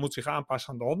 Lorenzo moet zich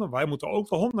aanpassen aan de Honda. Wij moeten ook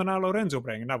de Honda naar Lorenzo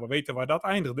brengen. Nou, we weten waar dat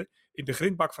eindigde. In de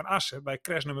grindbak van Assen bij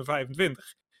crash nummer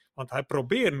 25. Want hij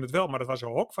probeerde het wel, maar dat was een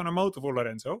hok van een motor voor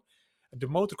Lorenzo. De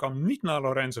motor kwam niet naar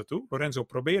Lorenzo toe. Lorenzo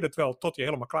probeerde het wel tot hij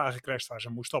helemaal klaar gecrashed was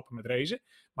en moest stoppen met racen.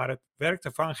 Maar het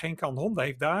werkte van geen kant. Honda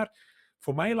heeft daar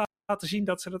voor mij laten zien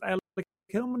dat ze dat eigenlijk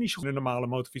helemaal niet zo een normale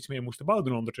motorfiets meer moesten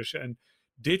bouwen ondertussen. En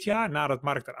dit jaar, nadat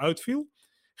Mark eruit viel,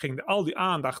 ging al die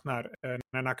aandacht naar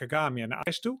Nakagami en naar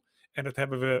IJs toe. En dat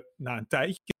hebben we na een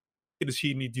tijdje, dat zie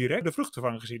je niet direct, de vruchten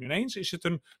van gezien. Ineens is het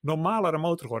een normalere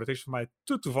motor geworden. Het is voor mij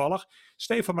te toevallig.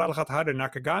 Stefan Bradl gaat harder,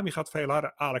 Nakagami gaat veel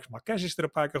harder. Alex Marquez is er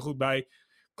een paar keer goed bij.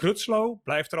 Crutchlow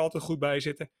blijft er altijd goed bij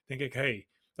zitten. Denk ik,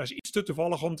 dat is iets te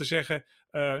toevallig om te zeggen,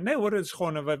 nee hoor, het is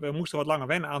gewoon, we moesten wat langer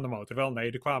wennen aan de motor. Wel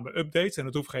nee, er kwamen updates en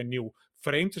het hoeft geen nieuw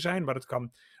frame te zijn, maar het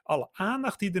kan, alle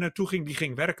aandacht die er naartoe ging, die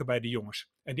ging werken bij de jongens.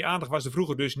 En die aandacht was er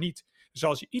vroeger dus niet. Dus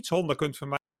als je iets Honda kunt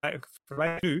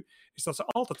verwijten nu, is dat ze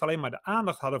altijd alleen maar de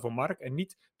aandacht hadden voor Mark en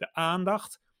niet de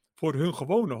aandacht voor hun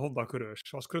gewone Honda-coureurs,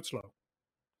 zoals Crutchlow.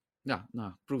 Ja,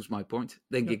 nou, proves my point,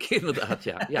 denk ik inderdaad,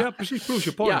 ja. Ja, precies, proves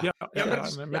your point.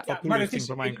 Met wat toelichting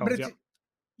van mijn kant,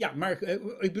 Ja, maar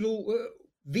ik bedoel,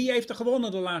 wie heeft er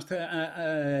gewonnen de laatste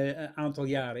aantal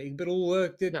jaren? Ik bedoel,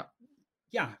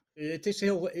 het is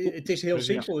heel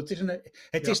simpel.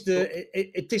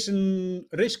 Het is een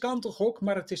riskante gok,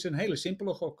 maar het is een hele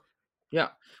simpele gok.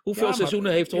 Ja, hoeveel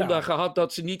seizoenen heeft Honda gehad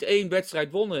dat ze niet 1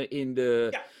 wedstrijd wonnen in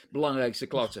de belangrijkste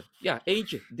klasse? Ja,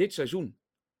 eentje, dit seizoen.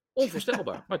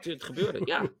 Onvoorstelbaar, maar het gebeurde,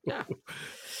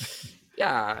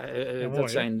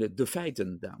 dat zijn de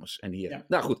feiten, dames en heren. Ja.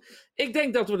 Nou goed, ik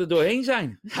denk dat we er doorheen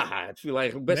zijn. Ja, het viel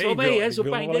eigenlijk best wel mee, hè? Zo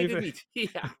pijn denk ik niet.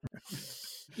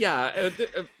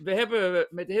 We hebben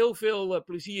met heel veel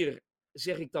plezier,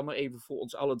 zeg ik dan maar even voor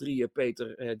ons alle drieën,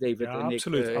 Peter, David en ik,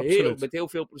 absoluut. Met heel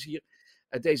veel plezier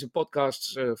deze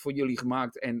podcasts voor jullie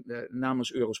gemaakt en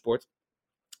namens Eurosport.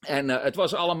 En het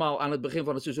was allemaal aan het begin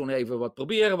van het seizoen even wat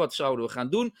proberen. Wat zouden we gaan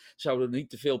doen? Zouden we niet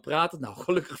te veel praten? Nou,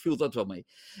 gelukkig viel dat wel mee.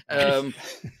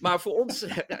 Maar voor ons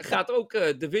gaat ook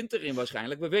de winter in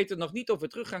waarschijnlijk. We weten nog niet of we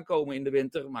terug gaan komen in de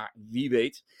winter, maar wie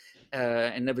weet.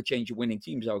 En never change a winning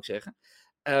team, zou ik zeggen.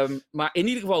 Maar in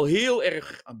ieder geval heel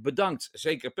erg bedankt,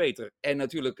 zeker Peter en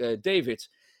natuurlijk David.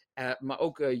 Maar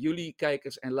ook jullie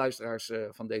kijkers en luisteraars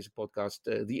van deze podcast,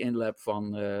 The InLab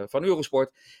van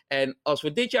Eurosport. En als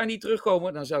we dit jaar niet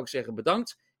terugkomen, dan zou ik zeggen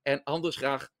bedankt. En anders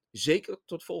graag zeker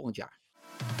tot volgend jaar.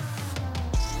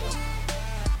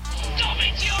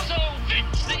 Dovizioso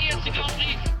wint de eerste Grand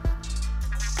Prix.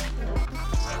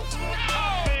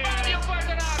 Mario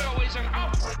Quartararo is er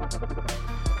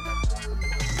af.